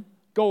Abram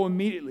go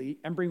immediately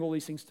and bring all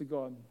these things to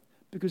God?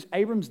 Because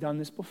Abram's done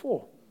this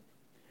before.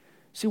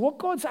 See, what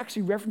God's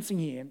actually referencing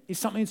here is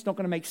something that's not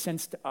going to make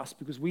sense to us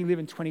because we live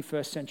in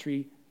 21st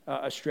century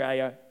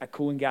Australia at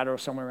Coolangatta or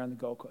somewhere around the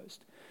Gold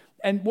Coast.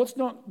 And what's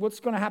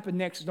going to happen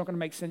next is not going to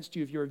make sense to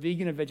you if you're a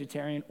vegan, a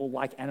vegetarian, or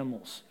like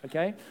animals,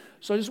 okay?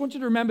 So I just want you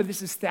to remember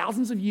this is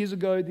thousands of years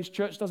ago. This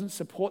church doesn't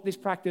support this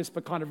practice,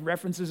 but kind of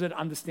references it,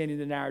 understanding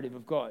the narrative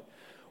of God.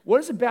 What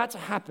is about to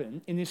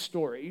happen in this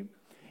story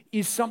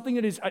is something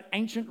that is an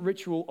ancient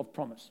ritual of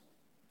promise.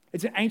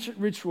 It's an ancient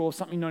ritual of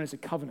something known as a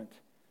covenant.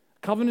 A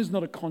covenant is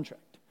not a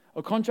contract.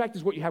 A contract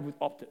is what you have with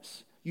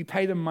Optus. You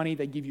pay them money,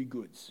 they give you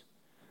goods.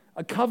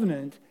 A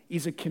covenant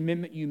is a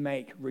commitment you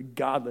make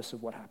regardless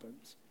of what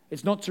happens.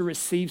 It's not to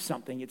receive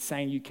something, it's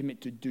saying you commit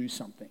to do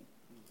something.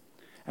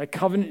 And a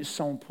covenant is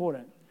so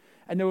important.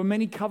 And there were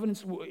many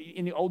covenants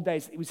in the old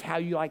days. It was how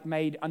you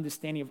made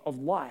understanding of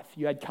life.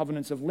 You had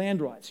covenants of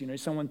land rights.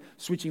 Someone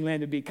switching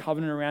land, there'd be a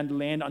covenant around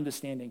land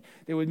understanding.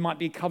 Might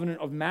be a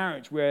covenant of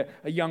marriage where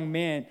a young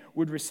man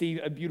would receive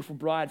a beautiful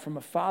bride from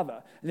a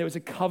father. And there was a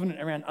covenant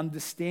around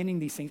understanding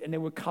these things. And there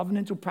were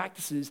covenantal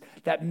practices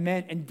that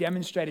meant and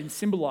demonstrated and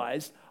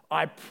symbolized,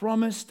 I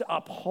promise to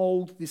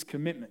uphold this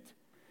commitment.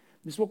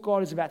 This is what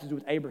God is about to do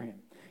with Abraham.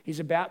 He's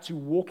about to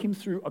walk him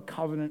through a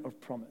covenant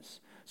of promise.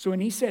 So when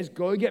he says,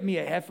 go get me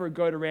a heifer, a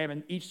goat, a ram,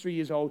 and each 3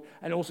 years old,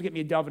 and also get me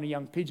a dove and a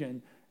young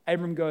pigeon,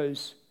 Abram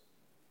goes,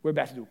 we're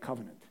about to do a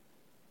covenant.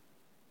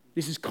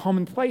 This is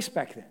commonplace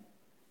back then.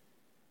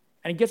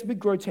 And it gets a bit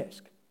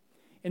grotesque.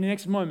 In the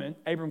next moment,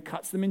 Abram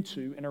cuts them in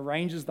two and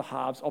arranges the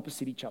halves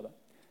opposite each other.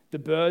 The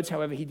birds,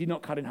 however, he did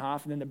not cut in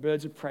half, and then the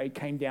birds of prey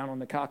came down on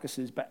the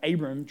carcasses, but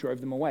Abram drove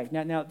them away.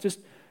 Now,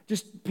 just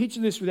picture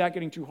this without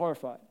getting too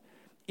horrified.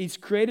 It's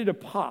created a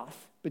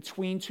path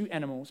between two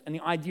animals, and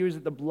the idea is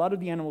that the blood of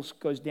the animals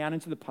goes down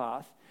into the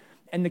path,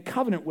 and the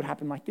covenant would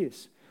happen like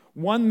this.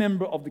 One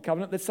member of the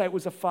covenant, let's say it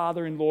was a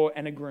father-in-law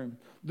and a groom.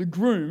 The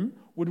groom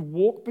would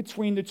walk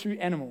between the two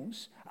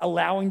animals,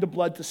 allowing the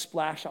blood to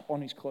splash up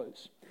on his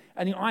clothes.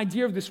 And the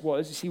idea of this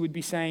is he would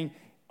be saying,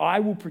 I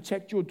will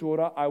protect your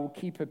daughter, I will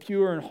keep her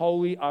pure and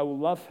holy, I will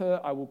love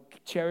her, I will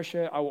cherish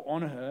her, I will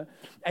honor her.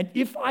 And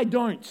if I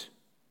don't,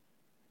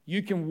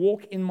 you can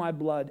walk in my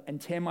blood and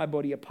tear my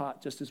body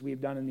apart just as we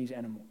have done in these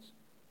animals.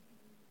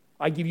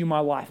 I give you my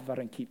life if I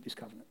don't keep this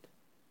covenant.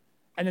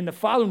 And then the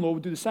father-in-law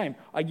would do the same.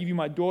 I give you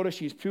my daughter.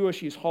 She is pure.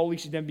 She is holy.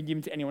 She's never been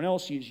given to anyone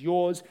else. She is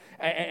yours.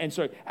 And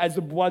so as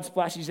the blood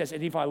splashes, he says,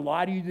 and if I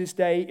lie to you this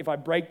day, if I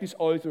break this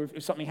oath, or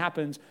if something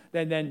happens,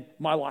 then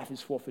my life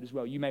is forfeit as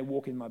well. You may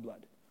walk in my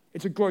blood.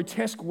 It's a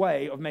grotesque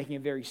way of making a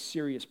very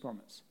serious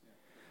promise.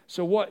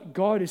 So what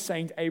God is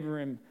saying to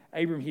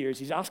Abram here is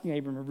he's asking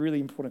Abram a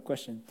really important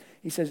question.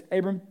 He says,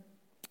 Abram,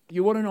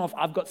 you want to know if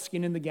I've got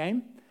skin in the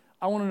game?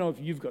 I want to know if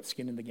you've got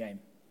skin in the game.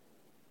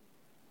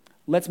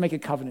 Let's make a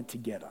covenant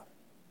together.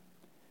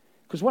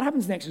 Because what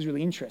happens next is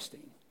really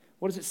interesting.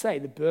 What does it say?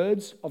 The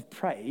birds of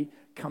prey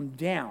come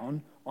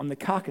down on the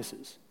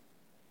carcasses.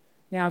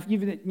 Now, if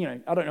you've,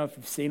 I don't know if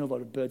you've seen a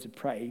lot of birds of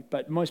prey,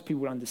 but most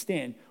people would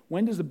understand,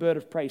 when does the bird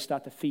of prey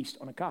start to feast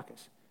on a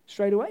carcass?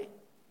 Straight away?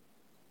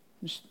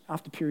 Just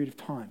after a period of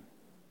time.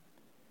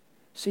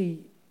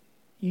 See,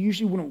 you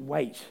usually wouldn't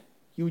wait.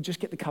 You would just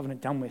get the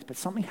covenant done with. But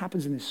something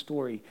happens in this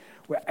story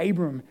where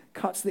Abram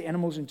cuts the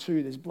animals in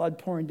two, there's blood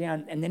pouring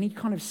down, and then he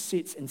kind of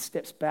sits and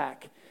steps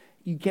back.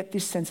 You get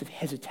this sense of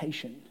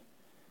hesitation.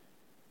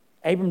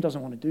 Abram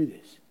doesn't want to do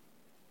this.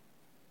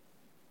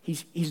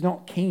 He's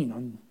not keen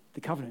on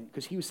the covenant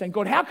because he was saying,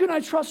 God, how can I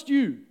trust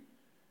you?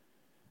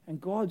 And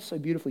God so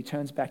beautifully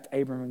turns back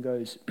to Abram and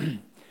goes,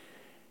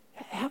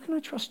 how can I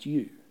trust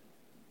you?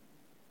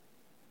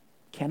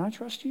 Can I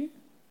trust you?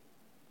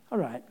 all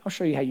right, I'll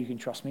show you how you can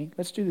trust me.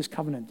 Let's do this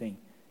covenant thing.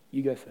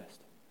 You go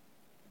first.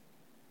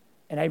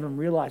 And Abram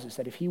realizes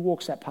that if he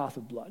walks that path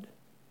of blood,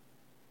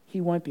 he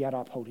won't be able to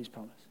uphold his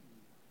promise.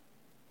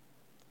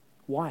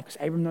 Why? Because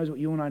Abram knows what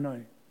you and I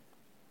know.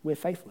 We're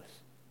faithless.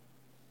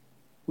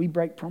 We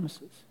break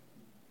promises.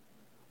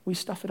 We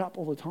stuff it up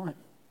all the time.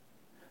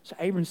 So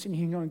Abram's sitting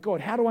here going,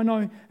 God, how do I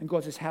know? And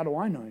God says, how do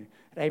I know? And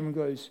Abram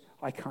goes,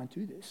 I can't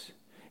do this.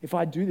 If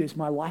I do this,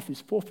 my life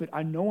is forfeit.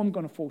 I know I'm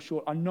going to fall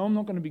short. I know I'm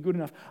not going to be good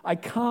enough. I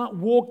can't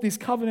walk this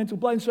covenantal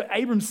blood. And so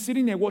Abram's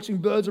sitting there watching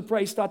birds of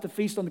prey start to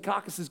feast on the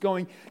carcasses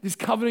going, this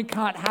covenant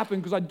can't happen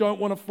because I don't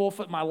want to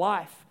forfeit my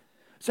life.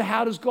 So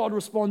how does God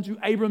respond to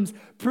Abram's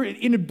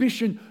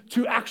inhibition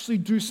to actually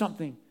do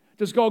something?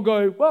 Does God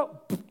go,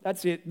 well,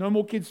 that's it. No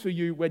more kids for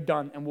you. We're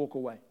done, and walk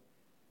away?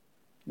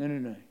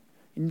 No.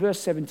 In verse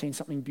 17,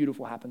 something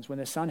beautiful happens. When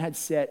the sun had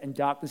set and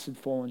darkness had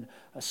fallen,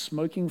 a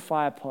smoking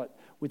firepot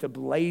with a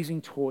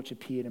blazing torch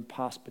appeared and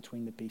passed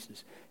between the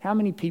pieces. How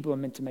many people are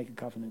meant to make a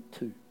covenant?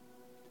 2.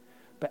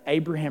 But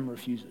Abraham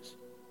refuses.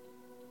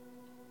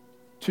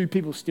 2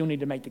 people still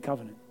need to make the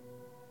covenant.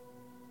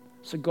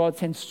 So God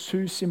sends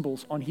 2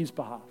 symbols on his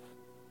behalf.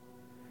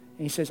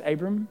 And he says,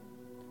 Abram,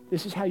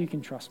 this is how you can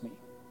trust me.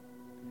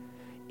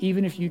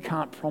 Even if you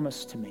can't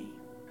promise to me,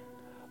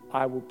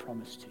 I will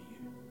promise to you.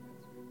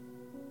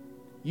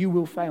 You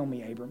will fail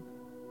me, Abram.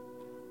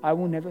 I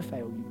will never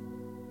fail you.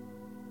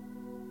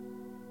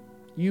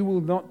 You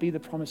will not be the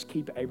promise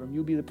keeper, Abram.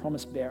 You'll be the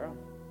promise bearer.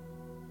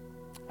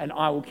 And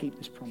I will keep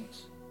this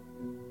promise.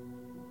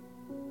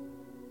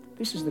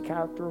 This is the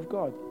character of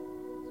God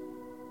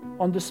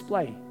on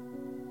display.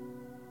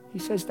 He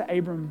says to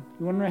Abram,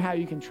 you want to know how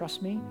you can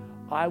trust me?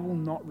 I will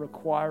not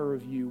require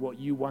of you what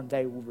you one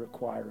day will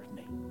require of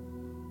me.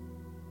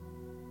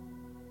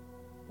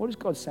 What is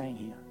God saying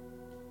here?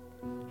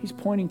 He's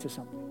pointing to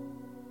something.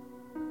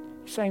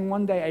 He's saying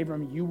one day,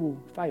 Abram, you will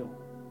fail.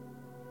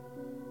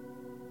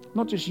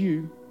 Not just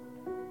you.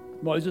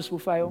 Moses will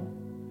fail.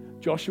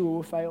 Joshua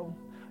will fail.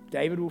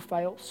 David will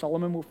fail.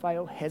 Solomon will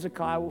fail.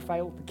 Hezekiah will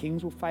fail. The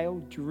kings will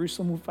fail.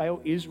 Jerusalem will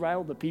fail.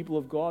 Israel, the people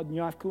of God,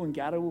 Nyafku and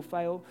Gada will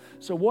fail.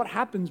 So what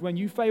happens when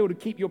you fail to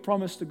keep your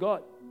promise to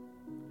God?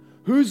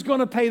 Who's going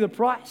to pay the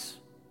price?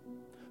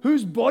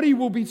 Whose body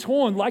will be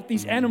torn like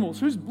these animals?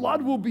 Whose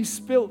blood will be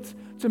spilt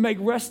to make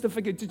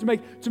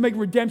to make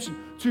redemption,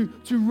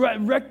 to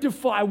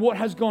rectify what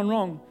has gone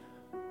wrong?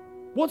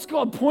 What's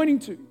God pointing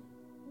to?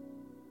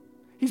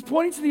 He's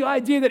pointing to the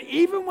idea that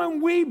even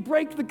when we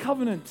break the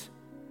covenant,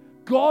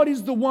 God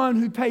is the one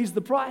who pays the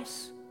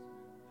price.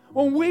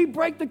 When we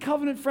break the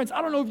covenant, friends,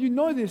 I don't know if you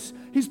know this,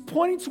 he's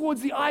pointing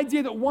towards the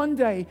idea that one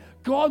day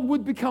God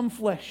would become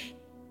flesh,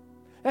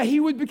 that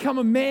he would become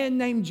a man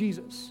named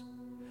Jesus,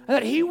 and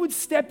that he would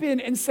step in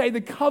and say,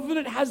 the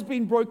covenant has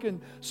been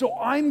broken, so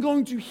I'm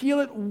going to heal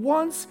it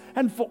once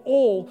and for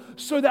all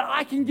so that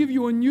I can give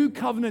you a new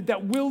covenant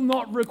that will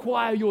not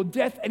require your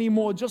death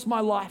anymore, just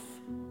my life.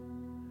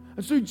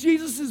 And so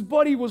Jesus'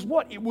 body was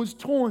what? It was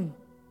torn.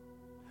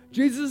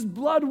 Jesus'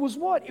 blood was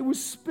what? It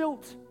was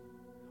spilt.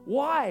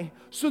 Why?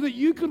 So that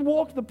you could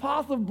walk the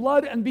path of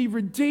blood and be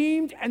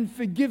redeemed and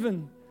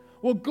forgiven.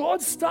 Well,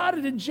 God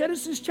started in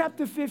Genesis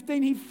chapter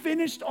 15. He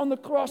finished on the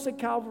cross at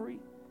Calvary.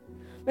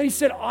 And he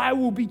said, I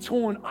will be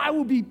torn. I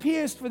will be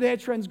pierced for their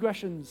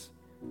transgressions.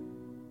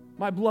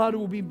 My blood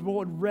will be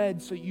brought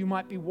red so you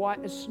might be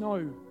white as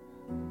snow.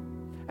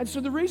 And so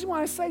the reason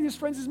why I say this,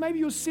 friends, is maybe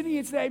you're sitting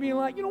here today being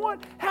like, you know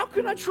what? How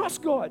can I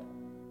trust God?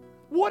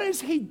 What has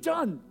he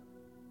done?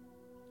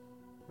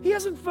 He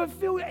hasn't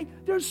fulfilled it.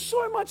 There's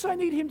so much I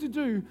need him to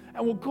do.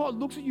 And when God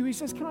looks at you, he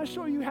says, can I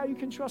show you how you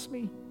can trust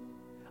me?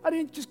 I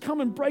didn't just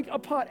come and break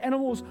apart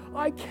animals.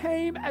 I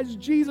came as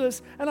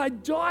Jesus and I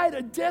died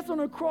a death on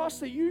a cross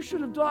that you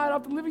should have died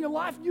after living a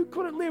life you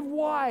couldn't live.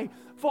 Why?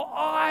 For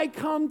I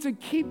come to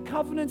keep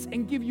covenants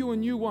and give you a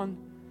new one.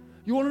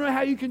 You want to know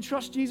how you can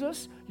trust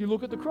Jesus? You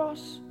look at the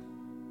cross.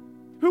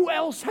 Who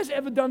else has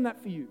ever done that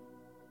for you?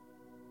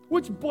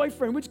 Which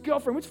boyfriend, which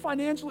girlfriend, which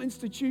financial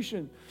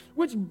institution,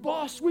 which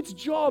boss, which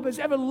job has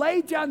ever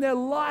laid down their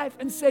life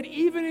and said,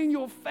 even in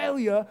your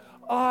failure,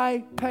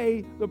 I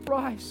pay the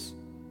price?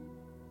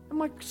 And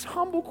my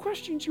humble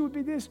question to you would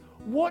be this: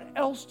 what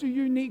else do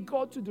you need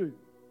God to do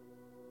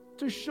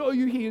to show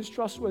you he is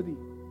trustworthy?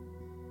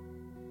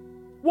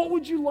 What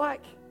would you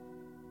like?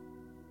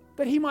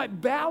 That he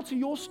might bow to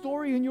your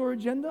story and your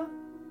agenda?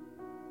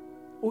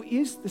 Or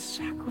is the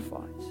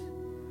sacrifice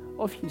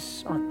of his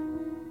son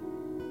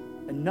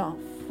enough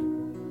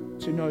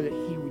to know that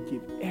he would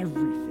give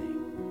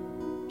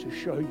everything to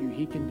show you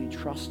he can be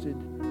trusted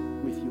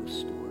with your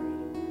story?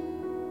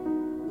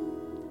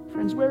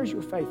 Friends, where is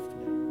your faith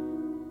today?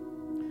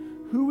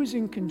 Who is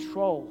in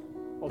control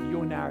of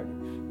your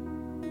narrative?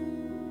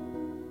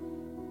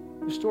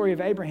 The story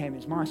of Abraham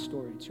is my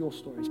story. It's your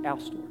story. It's our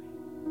story.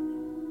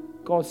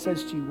 God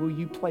says to you, will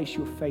you place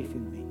your faith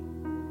in me?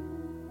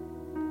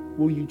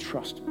 Will you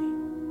trust me?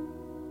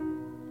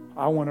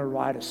 I want to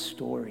write a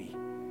story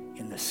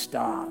in the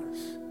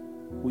stars.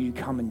 Will you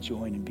come and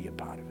join and be a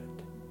part of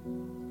it?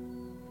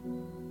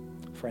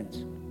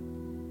 Friends,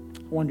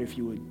 I wonder if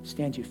you would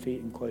stand to your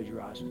feet and close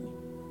your eyes with me.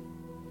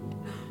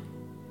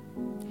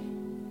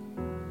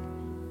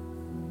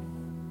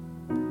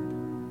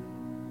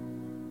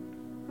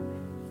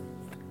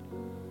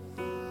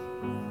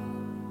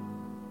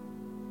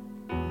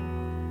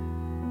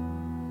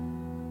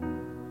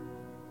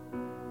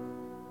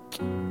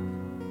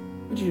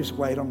 Would you just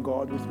wait on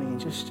God with me and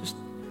just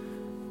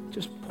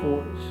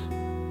pause?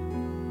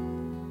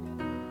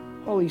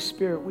 Holy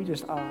Spirit, we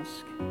just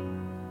ask,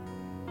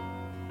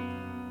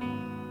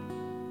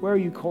 where are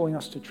you calling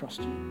us to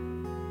trust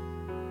you?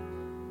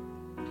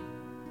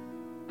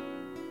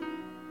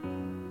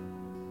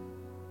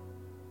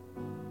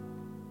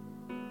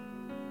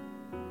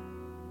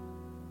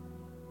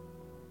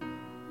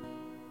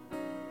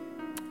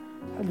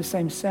 I had the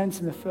same sense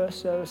in the first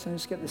service, and I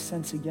just get the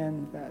sense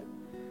again that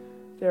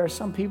there are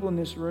some people in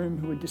this room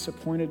who are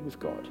disappointed with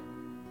God.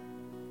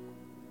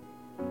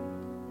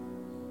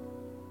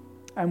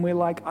 And we're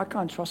like, I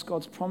can't trust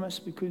God's promise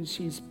because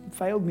He's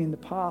failed me in the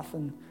past.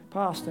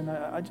 And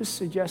I just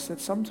suggest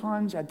that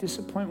sometimes our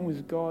disappointment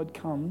with God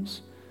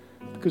comes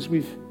because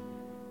we've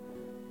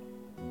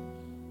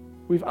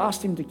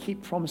asked Him to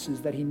keep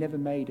promises that He never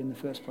made in the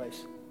first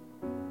place.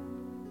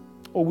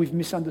 Or we've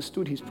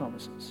misunderstood His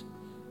promises.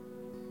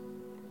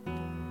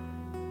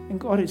 And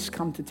God has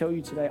come to tell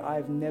you today, I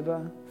have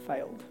never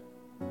failed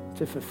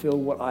to fulfill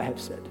what I have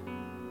said.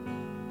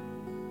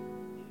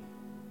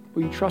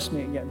 Will you trust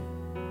me again?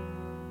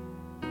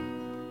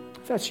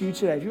 If that's you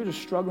today, if you're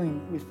just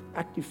struggling with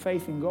active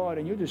faith in God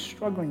and you're just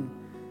struggling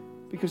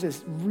because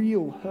there's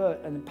real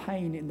hurt and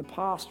pain in the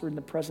past or in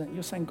the present,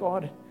 you're saying,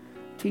 God,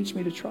 teach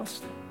me to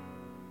trust.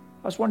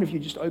 I just wonder if you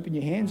just open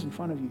your hands in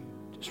front of you,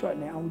 just right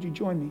now. Would you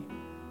join me?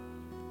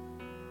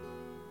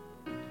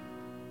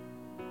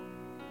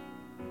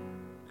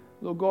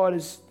 Lord God,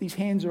 as these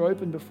hands are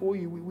open before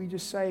you, we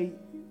just say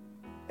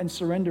and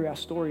surrender our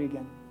story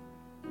again.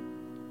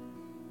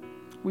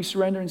 We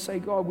surrender and say,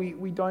 God,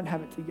 we don't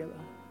have it together.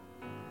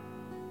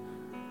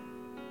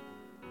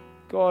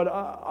 God,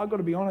 I've got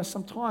to be honest,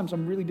 sometimes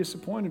I'm really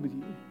disappointed with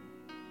you.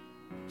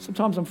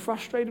 Sometimes I'm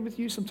frustrated with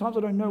you. Sometimes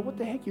I don't know what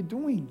the heck you're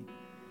doing.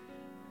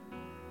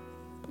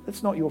 But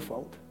that's not your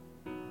fault.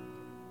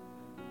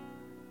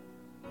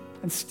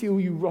 And still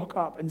you rock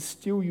up, and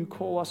still you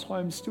call us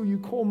home. Still you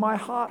call my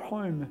heart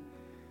home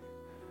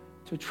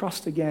to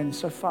trust again.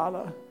 So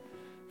Father,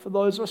 for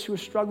those of us who are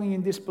struggling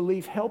in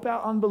disbelief, help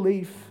our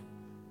unbelief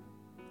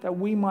that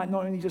we might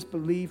not only just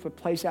believe, but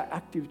place our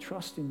active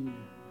trust in you.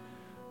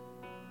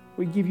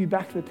 We give you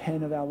back the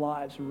pen of our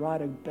lives.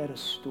 Write a better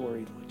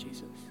story, Lord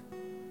Jesus.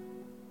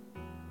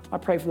 I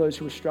pray for those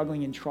who are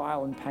struggling in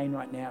trial and pain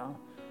right now.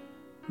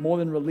 More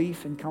than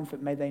relief and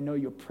comfort, may they know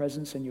your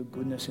presence and your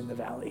goodness in the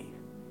valley.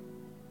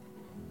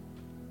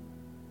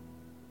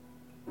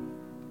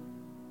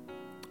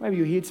 Maybe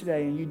you're here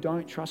today and you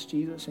don't trust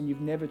Jesus and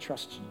you've never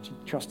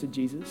trusted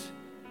Jesus.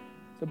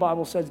 The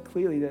Bible says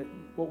clearly that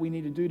what we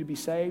need to do to be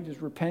saved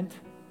is repent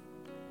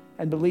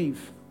and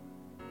believe.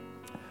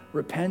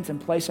 Repent and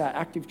place our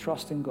active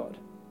trust in God.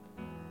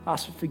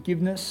 Ask for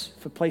forgiveness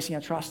for placing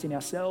our trust in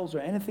ourselves or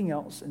anything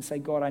else and say,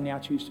 God, I now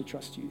choose to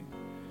trust you.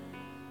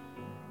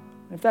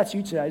 And if that's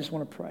you today, I just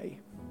want to pray.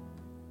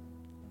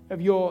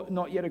 If you're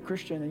not yet a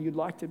Christian and you'd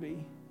like to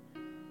be,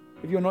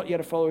 if you're not yet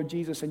a follower of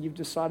Jesus and you've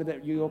decided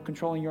that you're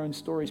controlling your own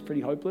story is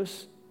pretty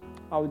hopeless,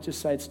 I would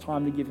just say it's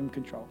time to give Him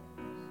control.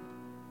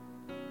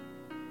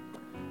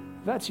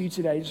 If that's you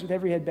today, just with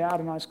every head bowed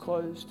and eyes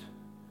closed,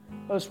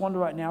 I just wonder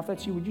right now, if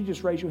that's you, would you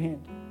just raise your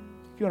hand?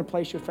 If you want to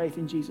place your faith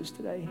in Jesus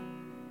today.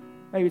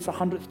 Maybe it's the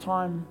 100th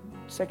time,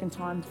 2nd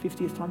time,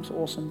 50th time. It's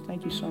awesome.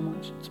 Thank you so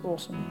much. It's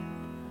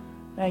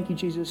awesome. Thank you,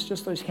 Jesus.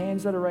 Just those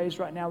hands that are raised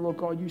right now, Lord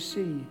God, you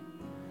see.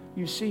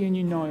 You see and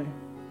you know.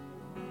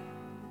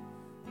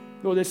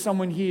 Lord, there's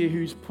someone here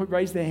who's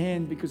raised their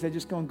hand because they're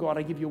just going, God,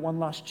 I give you one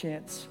last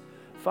chance.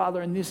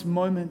 Father, in this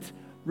moment,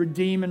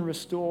 redeem and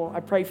restore.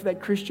 I pray for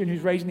that Christian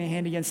who's raising their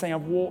hand again saying,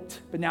 I've walked,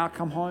 but now I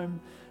come home.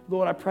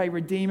 Lord, I pray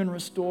redeem and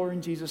restore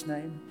in Jesus'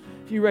 name.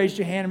 If you raised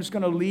your hand, I'm just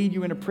going to lead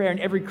you in a prayer, and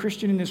every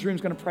Christian in this room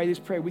is going to pray this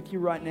prayer with you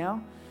right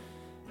now.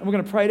 And we're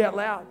going to pray it out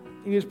loud.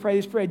 You just pray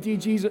this prayer. Dear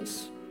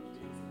Jesus,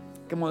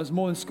 come on, there's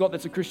more than Scott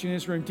that's a Christian in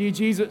this room. Dear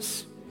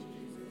Jesus,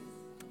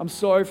 I'm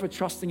sorry for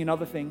trusting in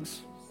other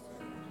things.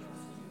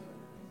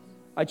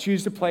 I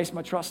choose to place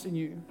my trust in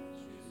you.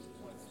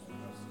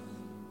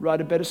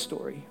 Write a better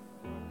story.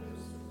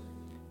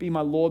 Be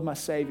my Lord, my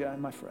Savior,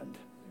 and my friend.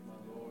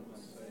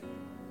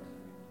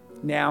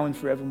 Now and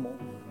forevermore.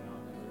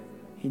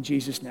 In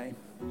Jesus' name.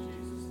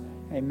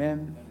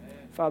 Amen.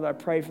 Father, I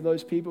pray for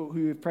those people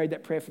who have prayed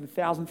that prayer for the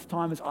 1,000th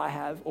time as I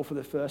have, or for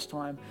the first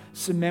time.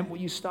 Cement what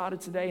you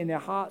started today in their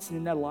hearts and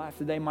in their life,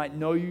 that they might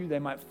know you, they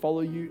might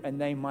follow you, and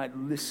they might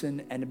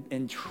listen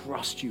and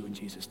trust you in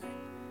Jesus' name.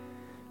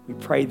 We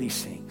pray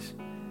these things.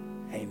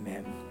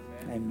 Amen.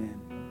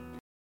 Amen.